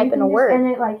where you can type in a word. And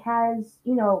it like has,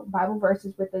 Bible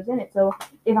verses with those in it. So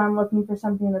if I'm looking for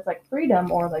something that's like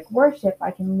freedom or like worship,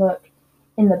 I can look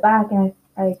in the back and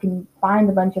I can find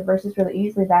a bunch of verses really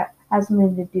easily that has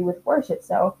something to do with worship.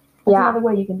 So that's another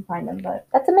way you can find them. But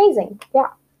that's amazing. Yeah.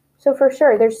 So for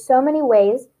sure, there's so many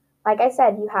ways. Like I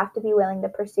said, you have to be willing to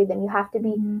pursue them. You have to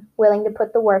be willing to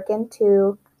put the work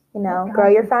into, grow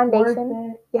your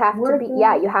foundation. You have to be,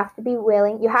 you have to be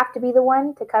willing. You have to be the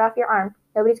one to cut off your arm.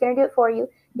 Nobody's going to do it for you.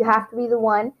 You have to be the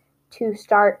one to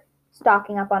start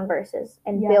stocking up on verses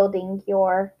and building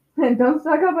your... And don't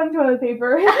stock up on toilet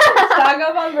paper. Stock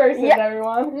up on verses,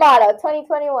 everyone. Motto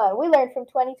 2021. We learned from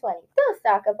 2020. Don't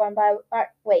stock up on Bible.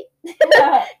 Wait.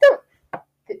 Don't.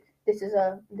 This is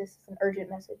an urgent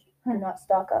message. Do not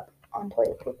stock up on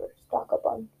toilet paper. Stock up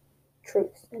on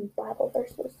truths and Bible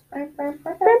verses.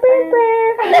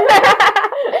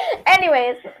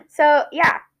 Anyways, so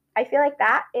yeah, I feel like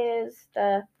that is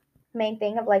the main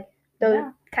thing of like those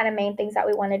kind of main things that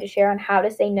we wanted to share on how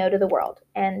to say no to the world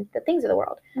and the things of the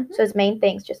world. So it's main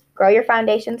things. Just grow your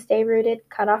foundation, stay rooted,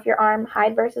 cut off your arm,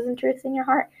 hide verses and truths in your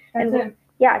heart. That's it.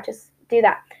 Yeah, just do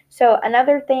that. So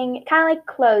another thing, kind of like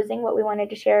closing, what we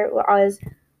wanted to share was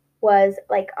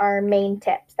like our main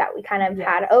tips that we kind of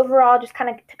had overall, just kind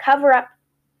of to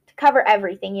cover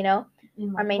everything, our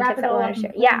main tips that we want to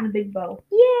share. Yeah. In a big bow.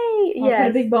 Yay! Put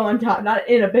a big bow on top, not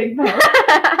in a big bow.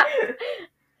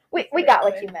 We got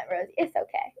what you meant, Rosie. It's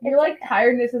okay. You're like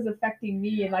tiredness is affecting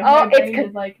me, and like my brain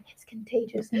is like it's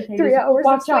contagious. 3 hours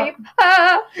Watch of sleep.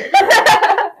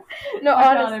 No, Watch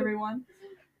honestly. out, everyone.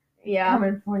 Yeah.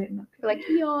 Coming for you. Like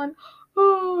yawn.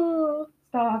 Oh.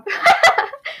 Stop.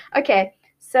 Okay,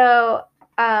 so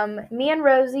me and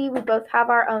Rosie, we both have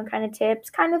our own kind of tips,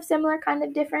 kind of similar, kind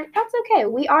of different. That's okay.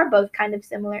 We are both kind of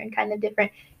similar and kind of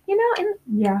different, and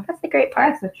that's the great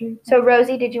part. That's the truth. So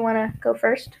Rosie, did you want to go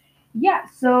first? Yeah,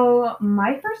 so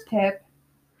my first tip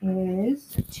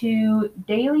is to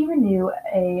daily renew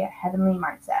a heavenly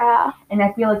mindset. And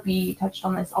I feel like we touched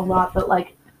on this a lot, but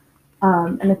like,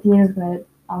 and Athena's going to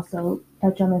also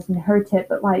touch on this in her tip,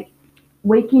 but like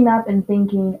waking up and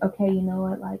thinking, okay, you know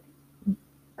what, like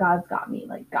God's got me,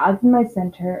 like God's in my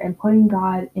center, and putting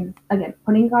God in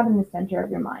the center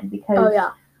of your mind, because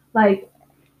like,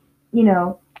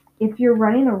 if you're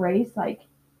running a race, like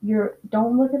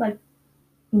don't look at like,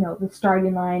 the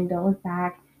starting line, don't look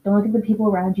back, don't look at the people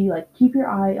around you, like keep your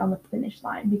eye on the finish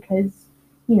line, because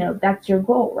that's your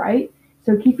goal, right?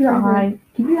 So keep your eye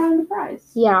on the prize.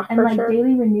 Yeah, and like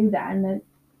daily renew that, and then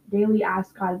daily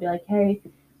ask God to be like, hey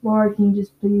Lord, can you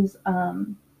just please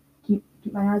keep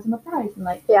my eyes on the prize, and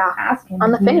like ask him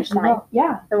on the finish line.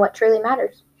 Yeah. And what truly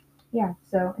matters. Yeah.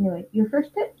 So anyway, your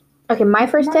first tip? Okay, my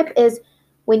first tip is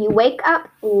when you wake up,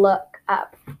 look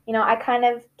up. I kind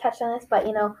of touched on this, but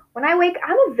when I wake,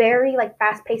 I'm a very like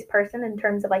fast-paced person in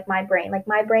terms of like my brain. Like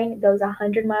my brain goes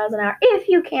 100 miles an hour. If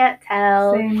you can't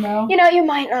tell, same though. You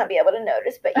might not be able to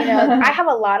notice, but I have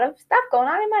a lot of stuff going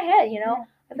on in my head.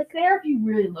 It's there if you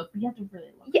really look, but you have to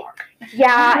really look hard.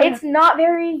 Yeah, it's not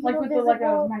very like with visible. like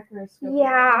a microscope.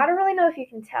 Yeah, I don't really know if you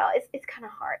can tell. It's kind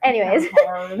of hard. Anyways,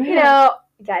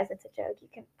 guys, it's a joke. You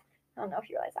can. I don't know if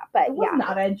you realize that, but it was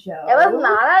not a joke. It was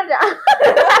not a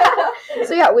joke.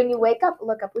 So yeah, when you wake up,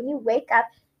 look up. When you wake up,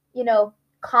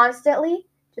 constantly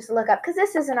just look up, because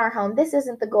this isn't our home. This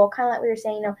isn't the goal. Kind of like we were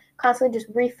saying, constantly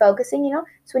just refocusing.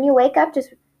 So when you wake up,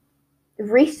 just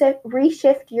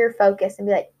reshift your focus and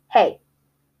be like, hey,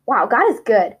 wow, God is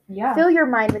good. Yeah. Fill your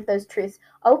mind with those truths.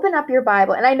 Open up your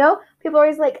Bible. And I know people are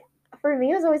always like, for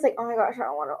me, it was always like, oh my gosh, I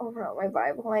don't want to open up my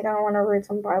Bible. Like, I don't want to read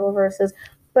some Bible verses.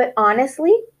 But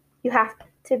honestly, you have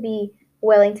to be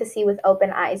willing to see with open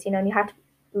eyes, and you have to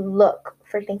look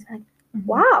for things like,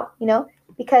 wow,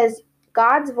 because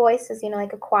God's voice is,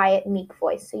 like a quiet, meek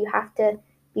voice. So you have to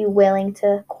be willing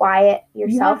to quiet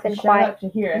yourself and quiet. Up to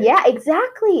hear it. Yeah,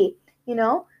 exactly.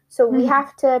 So we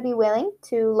have to be willing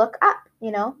to look up.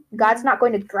 God's not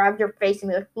going to grab your face and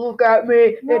be like, look at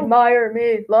me, admire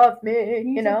me, love me.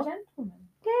 He's a gentleman.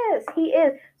 Yes, he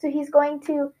is. So he's going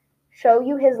to show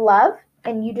you his love,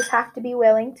 and you just have to be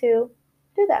willing to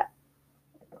do that.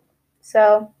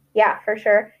 So yeah, for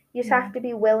sure. You just have to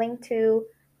be willing to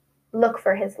look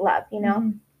for his love,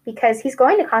 because he's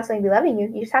going to constantly be loving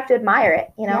you. You just have to admire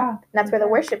it, And that's where the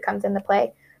worship comes into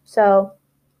play. So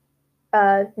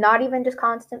not even just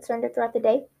constant surrender throughout the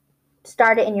day.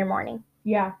 Start it in your morning.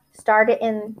 Yeah. Start it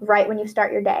in right when you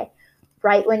start your day.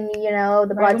 Right when,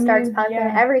 the blood starts pumping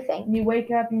and everything. You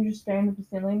wake up and you're just staring at the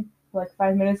ceiling for like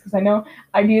 5 minutes, because I know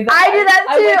I do that. I do that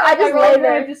too. wake up, I just lay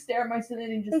there. I just stare at my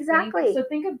ceiling and just Exactly. think. So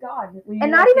think of God.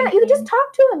 And not even that, you can just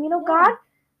talk to him.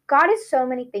 God is so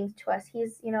many things to us.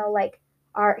 He's,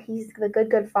 he's the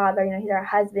good father. He's our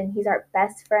husband. He's our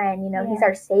best friend. He's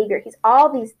our savior. He's all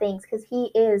these things because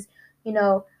he is,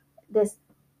 this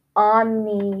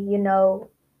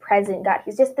present God.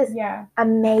 He's just this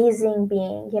amazing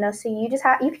being, so you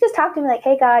can just talk to him like,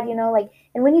 hey God,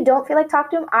 and when you don't feel like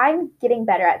talking to him, I'm getting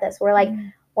better at this. Where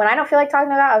when I don't feel like talking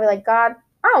to God, I'll be like, God,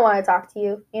 I don't want to talk to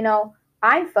you.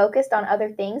 I'm focused on other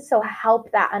things, so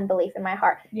help that unbelief in my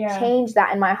heart. Change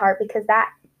that in my heart because that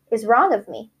is wrong of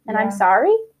me. And I'm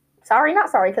sorry, not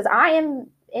sorry, because I am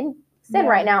in sin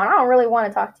right now and I don't really want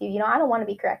to talk to you. I don't want to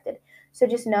be corrected. So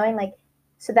just knowing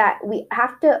so that we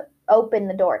have to open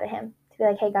the door to him. Be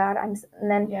like, hey God, just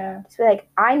be like,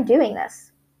 I'm doing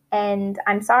this and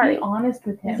I'm sorry. Be honest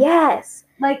with him. Yes.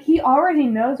 He already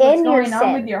knows what's going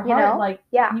on with your heart.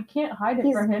 You can't hide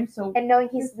it from him. So and knowing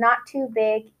he's not too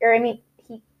big, or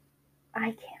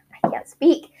I can't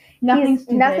speak. Nothing's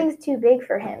too big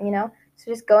for him,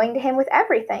 So just going to him with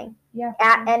everything. Yeah.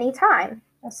 At any time.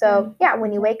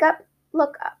 When you wake up,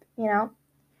 look up,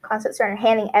 constant surrender,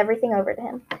 handing everything over to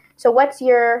him. So what's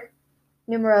your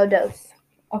numero dos?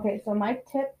 Okay, so my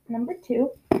tip number 2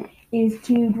 is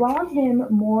to dwell on him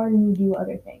more than you do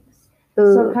other things.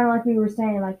 Ooh. So kind of like we were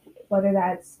saying, whether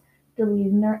that's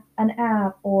deleting an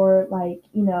app or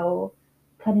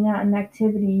cutting out an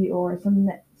activity or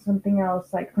something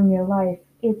else from your life.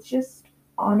 It's just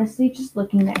honestly just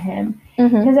looking at him,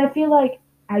 because I feel like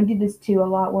I do this too a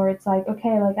lot, where it's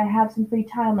okay, I have some free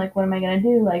time, what am I gonna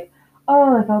do?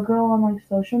 I'll go on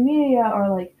social media,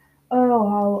 or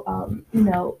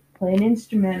I'll play an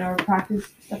instrument or practice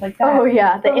stuff like that. Oh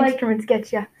yeah, the instruments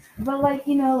get you. But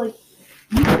you can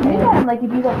do that, if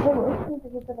you play instruments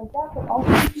and stuff like that. But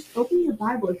also just open your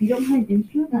Bible if you don't play an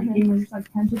instrument, and you're just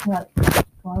tempted to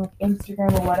go on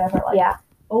Instagram or whatever.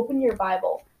 Open your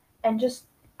Bible and just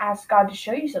ask God to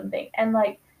show you something. And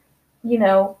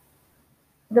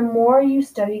the more you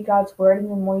study God's word and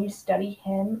the more you study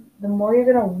him, the more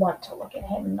you're gonna want to look at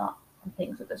him and not on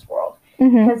things of this world.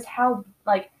 Because how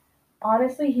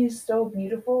honestly, he's so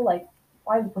beautiful.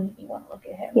 Why wouldn't you want to look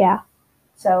at him? Yeah.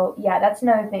 So, that's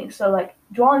another thing. So,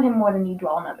 dwell on him more than you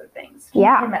dwell on other things. Keep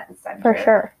him at the center. For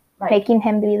sure. Making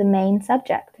him be the main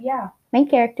subject. Yeah. Main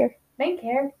character.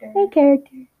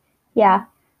 Yeah.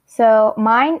 So,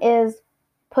 mine is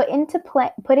put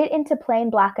it into plain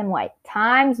black and white.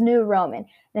 Times New Roman.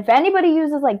 And if anybody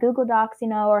uses, Google Docs,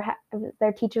 or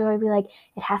their teachers would be like,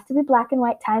 it has to be black and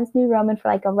white, Times New Roman for,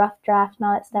 a rough draft and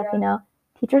all that stuff,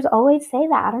 Teachers always say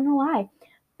that. I don't know why.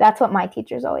 That's what my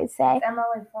teachers always say. It's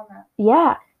MLA format.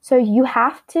 Yeah. So you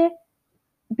have to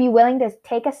be willing to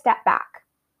take a step back,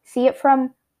 see it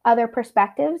from other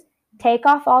perspectives, take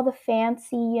off all the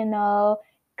fancy,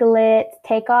 glitz,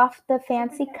 take off the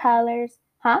fancy colors.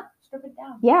 Huh? Strip it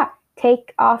down. Yeah.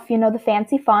 Take off, the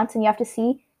fancy fonts, and you have to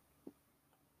see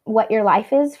what your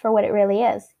life is for what it really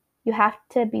is. You have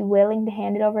to be willing to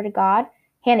hand it over to God,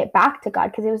 hand it back to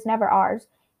God, because it was never ours.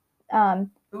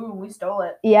 Ooh, we stole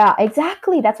it. Yeah,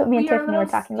 exactly. That's what me and Tiffany were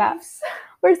talking about.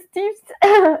 We're Steve's.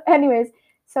 Anyways,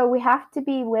 so we have to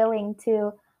be willing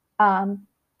to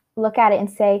look at it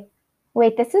and say,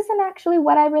 wait, this isn't actually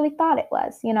what I really thought it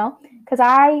was, Because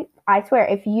I swear,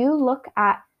 if you look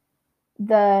at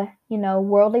the,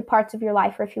 worldly parts of your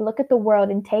life, or if you look at the world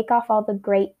and take off all the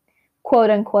great, quote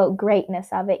unquote, greatness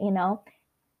of it,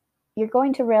 you're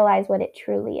going to realize what it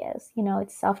truly is.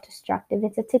 It's self-destructive.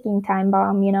 It's a ticking time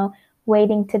bomb,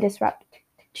 waiting to disrupt.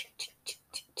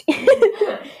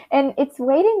 And it's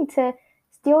waiting to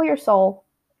steal your soul.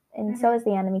 And so is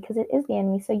the enemy, because it is the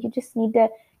enemy. So you just need to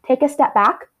take a step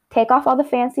back, take off all the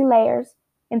fancy layers,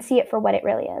 and see it for what it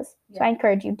really is. Yeah. So I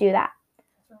encourage you to do that.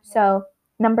 So,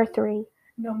 number 3.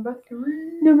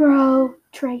 Numero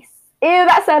tres. Ew,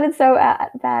 that sounded so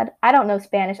bad. I don't know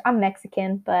Spanish. I'm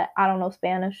Mexican, but I don't know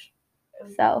Spanish.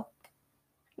 So,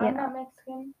 I'm not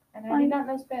Mexican, and I do not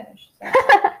know Spanish. So,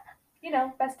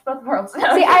 best of both worlds. See,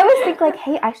 I always think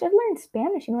hey, I should learn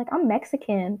Spanish. I'm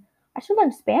Mexican. I should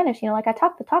learn Spanish. I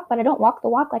talk the talk, but I don't walk the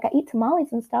walk. I eat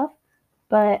tamales and stuff.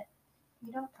 But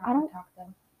you don't talk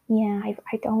though. Yeah,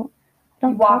 I don't. You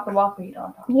walk the walk, but you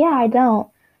don't talk. Yeah, I don't.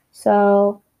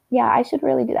 So yeah, I should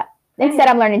really do that. Instead,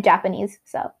 I'm learning Japanese.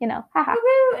 So haha.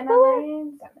 Woo-hoo, and I'm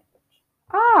learning sign language.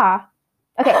 Ah.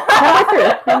 Okay,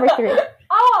 number 3.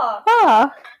 Ah.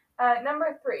 Ah.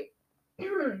 Number 3.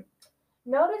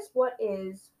 Notice what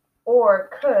is or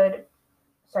could.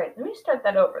 Sorry, let me start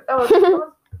that over.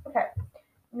 Okay.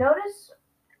 Notice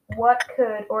what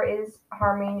could or is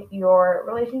harming your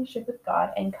relationship with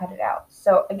God and cut it out.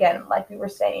 So again, like we were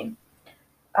saying,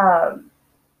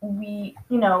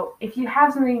 if you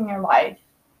have something in your life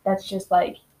that's just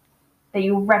like that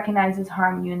you recognize is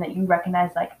harming you and that you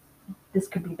recognize like this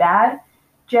could be bad,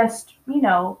 just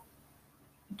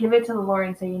give it to the Lord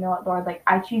and say, you know what, Lord, like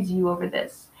I choose you over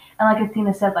this. And like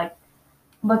Athena said, like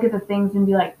look at the things and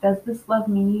be like, does this love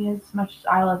me as much as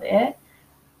I love it?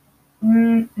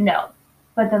 No.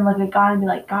 But then look at God and be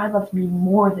like, God loves me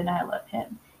more than I love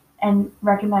him. And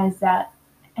recognize that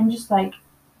and just like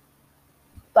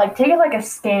take it like a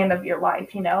scan of your life,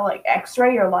 like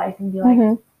x-ray your life and be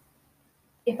like,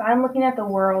 if I'm looking at the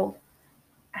world,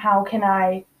 how can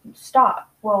I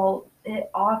stop? Well, it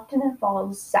often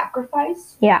involves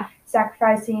sacrifice. Yeah.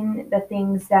 Sacrificing the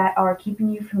things that are keeping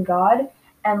you from God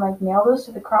and like nail those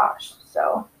to the cross.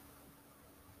 So.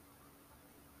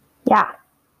 Yeah.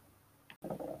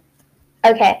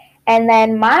 Okay. And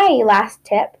then my last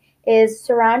tip is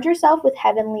surround yourself with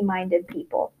heavenly minded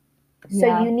people. So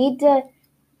Yeah. you need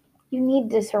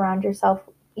to surround yourself.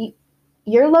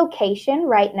 Your location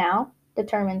right now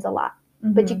determines a lot.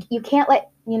 Mm-hmm. But you can't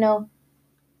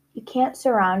you can't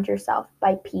surround yourself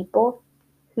by people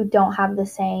who don't have the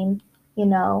same,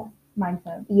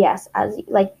 mindset. Yes,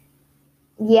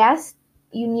 yes,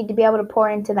 you need to be able to pour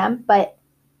into them,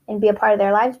 and be a part of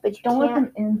their lives, but you don't can't let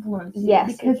them influence you.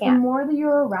 Yes, because you can't. The more that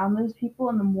you're around those people,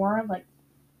 and the more like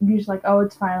you're just like, oh,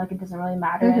 it's fine, like it doesn't really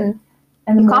matter,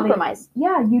 and you compromise.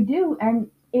 You do,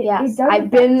 and it does. I've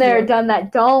been there, done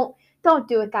that. Don't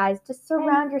do it, guys. Just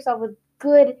surround yourself with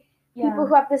good people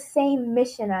who have the same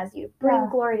mission as you. Bring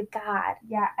glory to God.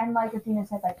 Yeah, and like Athena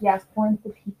said, like yes, point to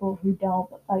people who don't,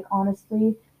 but like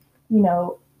honestly,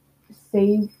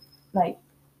 save, like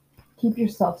keep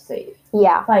yourself safe.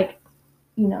 Yeah. Like,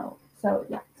 so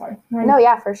yeah, sorry. No,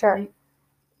 yeah, for sure.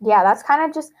 Yeah, that's kind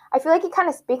of just, I feel like it kind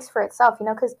of speaks for itself,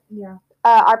 because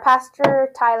our pastor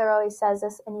Tyler always says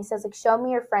this, and he says, like, show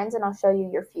me your friends and I'll show you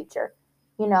your future.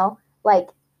 Like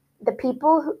the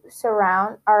people who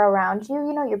are around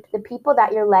you, the people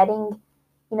that you're letting,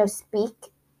 speak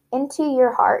into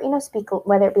your heart, speak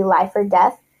whether it be life or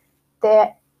death,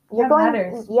 that you're going,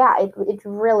 matters. Yeah, it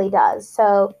really does.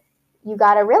 So you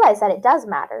got to realize that it does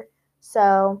matter.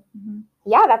 So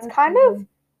yeah, that's kind of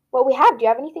what we have. Do you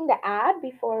have anything to add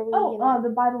before we? The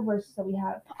Bible verses that we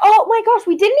have. Oh my gosh,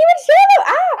 we didn't even share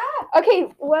them.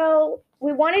 Okay, well,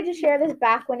 we wanted to share this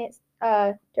back when it's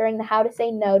during the How to Say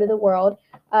No to the World.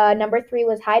 Number 3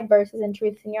 was hide verses and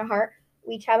truths in your heart.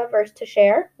 We each have a verse to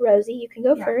share. Rosie, you can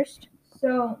go first.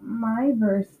 So my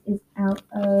verse is out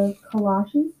of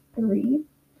Colossians 3,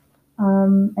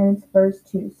 and it's verse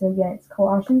 2. So again, it's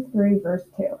Colossians 3, verse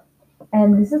 2.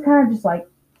 And this is kind of just like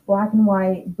black and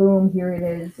white, boom, here it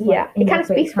is. Yeah, it kind of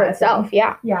speaks for itself,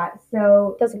 yeah. Yeah,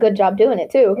 so... It does a good job doing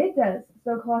it, too. It does.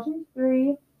 So Colossians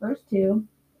 3, verse 2,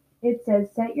 it says,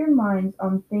 set your minds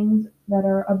on things that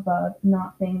are above,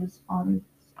 not things on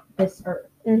this earth.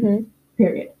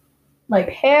 Period. Like,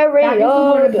 period. That is the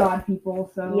word of God, people.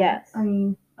 So, yes. I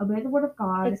mean, obey the word of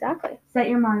God. Exactly. Set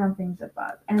your mind on things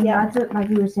above. And that's it, like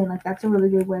we were saying, like, that's a really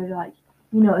good way to, like,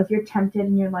 if you're tempted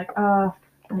and you're like,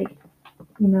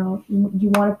 you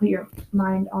want to put your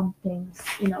mind on things,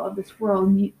 of this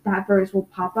world, that verse will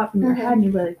pop up in your head and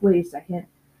you'll be like, wait a second,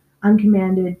 I'm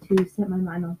commanded to set my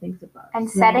mind on things above. And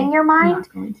so setting your mind,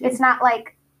 it's not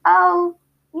like,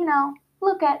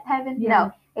 look at heaven. Yeah.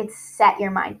 No, it's set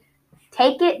your mind.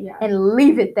 Take it and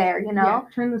leave it there, Yeah,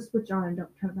 turn the switch on and don't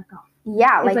turn it back off.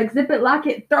 Yeah. It's like zip it, lock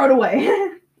it, throw it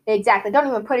away. Exactly. Don't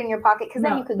even put it in your pocket because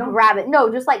then you could grab it.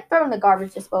 No, just like throw it in the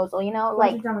garbage disposal,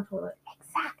 Flush it down the toilet.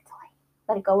 Exactly.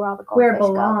 Let it go where all the goldfish go. Where it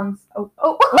belongs.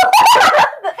 Oh.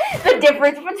 The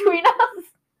difference between us.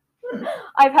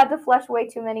 I've had to flush way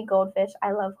too many goldfish.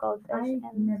 I love goldfish. I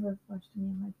never flushed any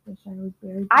of my fish. I always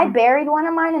buried them. I buried one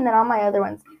of mine and then all my other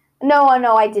ones. No,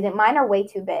 I didn't. Mine are way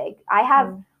too big. I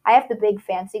have the big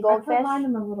fancy goldfish. I put mine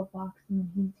in a little box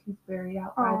and he's buried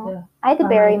out by the... I had to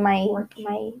bury my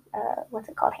what's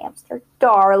it called, hamster,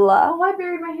 Darla. Oh, I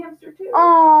buried my hamster too.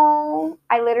 Oh,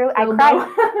 I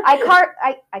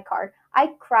cried. I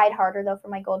cried harder though for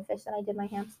my goldfish than I did my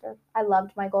hamster. I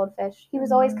loved my goldfish. He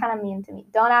was always kind of mean to me.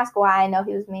 Don't ask why. I know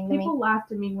he was mean to me. People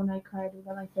laughed at me when I cried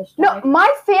when my fish died. No,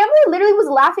 my family literally was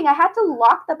laughing. I had to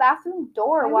lock the bathroom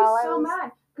door while I was so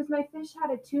mad. Because my fish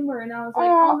had a tumor, and I was like,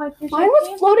 "Oh, my fish!" Mine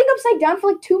was floating upside down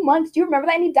for like 2 months. Do you remember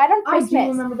that? And he died on Christmas. I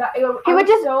do remember that. I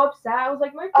was so upset. I was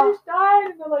like, "My fish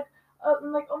died," and they're like,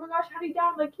 I'm like, "Oh my gosh, how did he die?"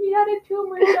 I'm like, "He had a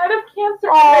tumor. He died of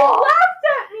cancer." And they laughed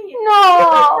at me. No. It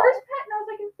was my first pet, and I was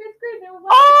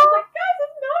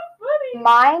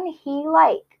Mine, he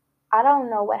I don't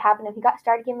know what happened. If he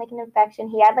started getting an infection,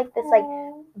 he had this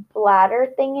bladder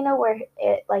thing, where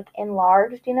it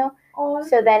enlarged,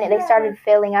 So then they started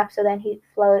filling up. So then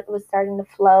was starting to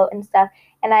float and stuff.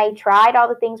 And I tried all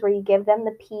the things where you give them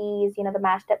the peas, the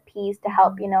mashed up peas to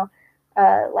help,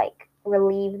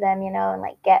 relieve them, and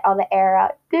get all the air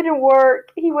out. Didn't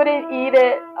work. He wouldn't eat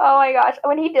it. Oh my gosh.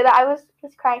 When he did that, I was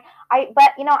just crying.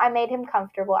 But I made him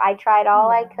comfortable. I tried all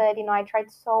I could. I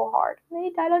tried so hard. And he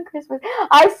died on Christmas.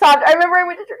 I sobbed. I remember I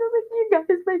went to church. I was like, you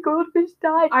guys, my goldfish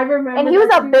died. I remember. And he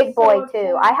was a big boy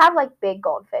too. I have big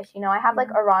goldfish. I have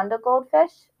Aranda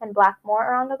goldfish and Blackmore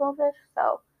Aranda goldfish.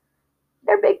 So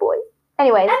they're big boys.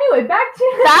 Anyway, back to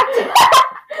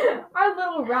our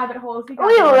little rabbit holes. We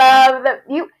love them.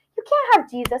 You can't have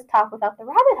Jesus talk without the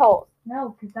rabbit holes.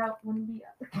 No, because that wouldn't be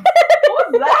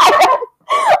What was that?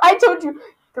 I told you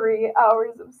 3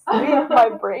 hours of sleep. My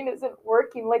brain isn't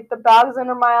working. The bags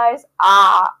under my eyes.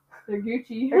 They're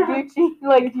Gucci.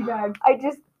 Gucci bags. I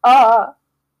just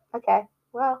Okay.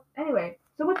 Well. Anyway,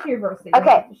 so what's your verse?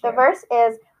 Okay, the verse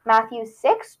is Matthew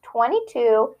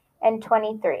 6:22 and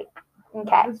 23.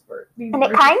 Okay. And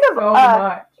it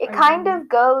kind of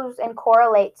goes and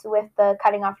correlates with the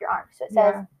cutting off your arm. So it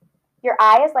says, your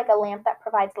eye is like a lamp that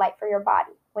provides light for your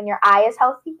body. When your eye is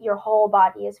healthy, your whole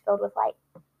body is filled with light.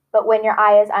 But when your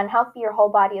eye is unhealthy, your whole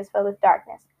body is filled with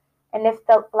darkness. And if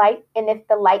the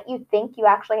light you think you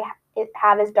actually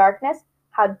have is darkness,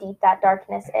 how deep that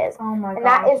darkness is. Oh my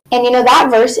god. That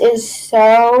verse is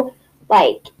so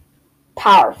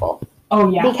powerful. Oh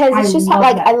yeah. Because it's just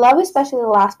I love especially the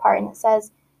last part, and it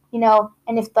says,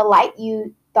 and if the light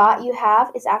you thought you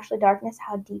have is actually darkness,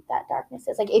 how deep that darkness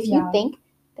is. If you think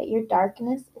that your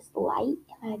darkness is light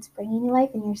and that it's bringing you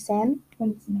life in your sin, but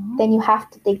it's not, then you have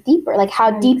to dig deeper.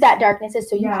 How deep that darkness is,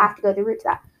 so you have to go the root to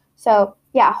that. So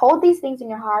hold these things in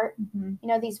your heart.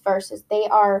 Mm-hmm. These verses, they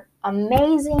are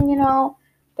amazing.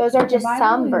 Those are just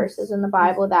some verses in the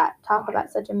Bible that talk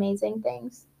about such amazing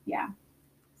things. Yeah.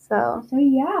 So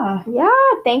yeah.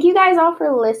 Thank you guys all for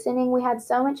listening. We had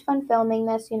so much fun filming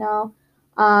this,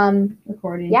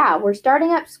 recording. Yeah, we're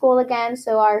starting up school again,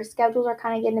 so our schedules are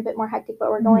kind of getting a bit more hectic, but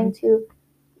we're going to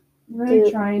we're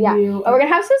gonna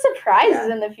have some surprises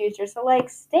in the future, so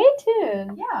stay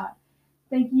tuned. Yeah.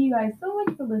 Thank you guys so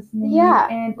much for listening. Yeah.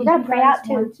 And we gotta pray out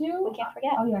too. We can't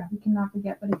forget. Oh yeah, we cannot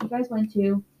forget. But if you guys want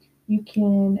to, you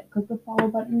can click the follow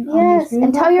button. Yes,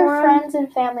 and tell your friends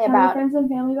and family about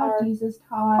Jesus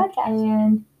Talk. Podcast.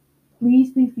 And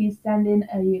please send in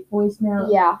a voicemail.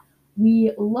 Yeah.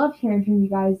 We love hearing from you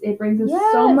guys. It brings us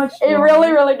so much joy. It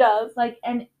really, really does.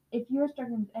 And if you're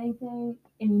struggling with anything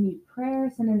and you need prayer,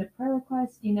 send in a prayer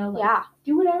request.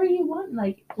 Do whatever you want.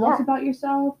 Tell us about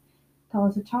yourself. Tell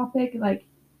us a topic.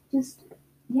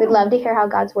 We'd love to hear how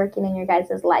God's working in your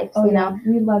guys' lives, We'd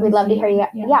love to hear you.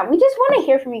 Yeah, we just want to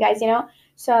hear from you guys,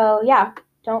 So,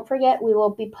 don't forget, we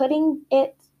will be putting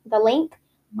the link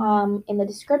in the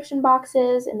description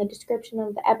boxes, in the description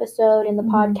of the episode, in the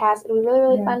podcast. It'll be really,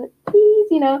 really fun. Please,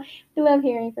 we love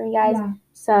hearing from you guys. Yeah.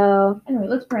 So, anyway,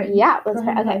 let's pray. Yeah, let's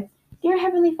pray. Okay. Dear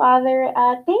Heavenly Father,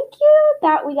 thank you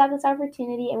that we got this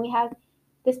opportunity and we have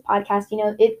this podcast.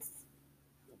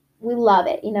 We love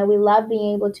it. We love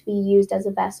being able to be used as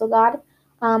a vessel, God.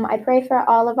 I pray for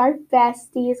all of our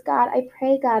besties, God. I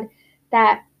pray, God,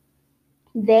 that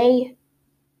they,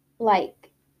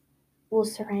 will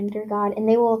surrender, God, and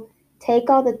they will take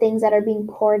all the things that are being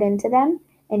poured into them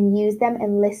and use them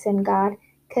and listen, God,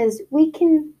 because we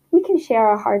can share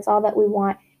our hearts all that we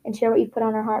want and share what you put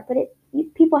on our heart, but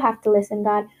people have to listen,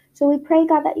 God. So we pray,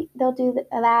 God, that they'll do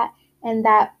that and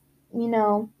that,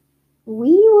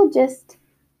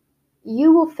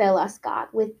 you will fill us, God,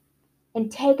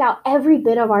 and take out every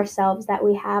bit of ourselves that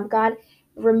we have, God.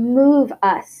 Remove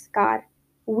us, God.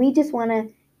 We just want to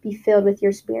be filled with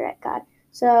your spirit, God.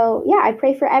 So, I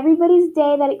pray for everybody's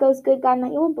day that it goes good, God, and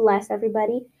that you will bless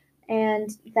everybody. And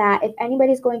that if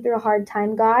anybody's going through a hard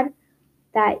time, God,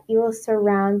 that you will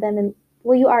surround them. And,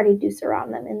 you already do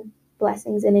surround them in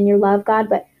blessings and in your love, God.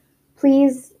 But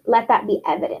please let that be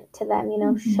evident to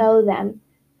them, show them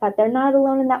that they're not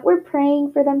alone and that we're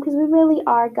praying for them because we really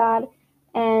are, God.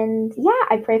 And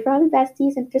I pray for all the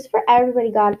besties and just for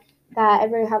everybody, God, that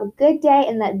everybody have a good day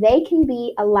and that they can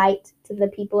be a light to the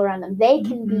people around them. They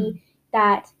can be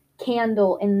that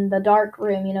candle in the dark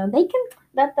room, they can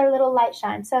let their little light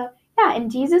shine. So, in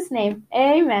Jesus' name,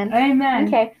 amen. Amen.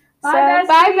 Okay. Bye,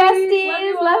 bye,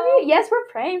 besties. Love you. Yes, we're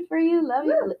praying for you. Love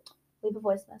you. Leave a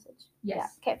voice message.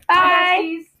 Yes. Yeah. Okay.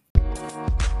 Bye.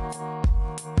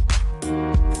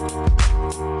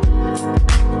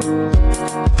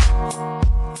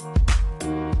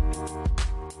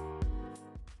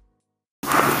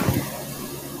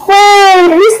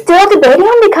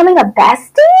 becoming a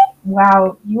bestie?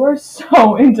 Wow, you are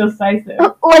so indecisive.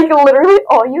 Like, literally,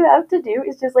 all you have to do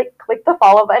is just, like, click the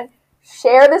follow button,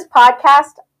 share this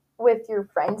podcast with your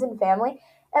friends and family,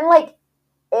 and, like,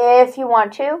 if you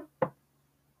want to,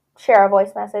 share a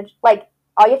voice message. Like,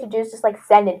 all you have to do is just, like,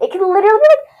 send it. It can literally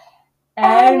be,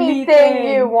 like, anything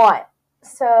you want.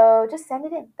 So, just send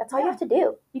it in. That's all you have to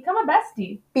do. Become a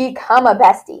bestie. Become a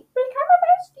bestie. Become a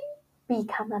bestie.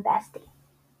 Become a bestie.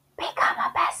 Become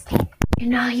a bestie. You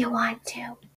know you want to.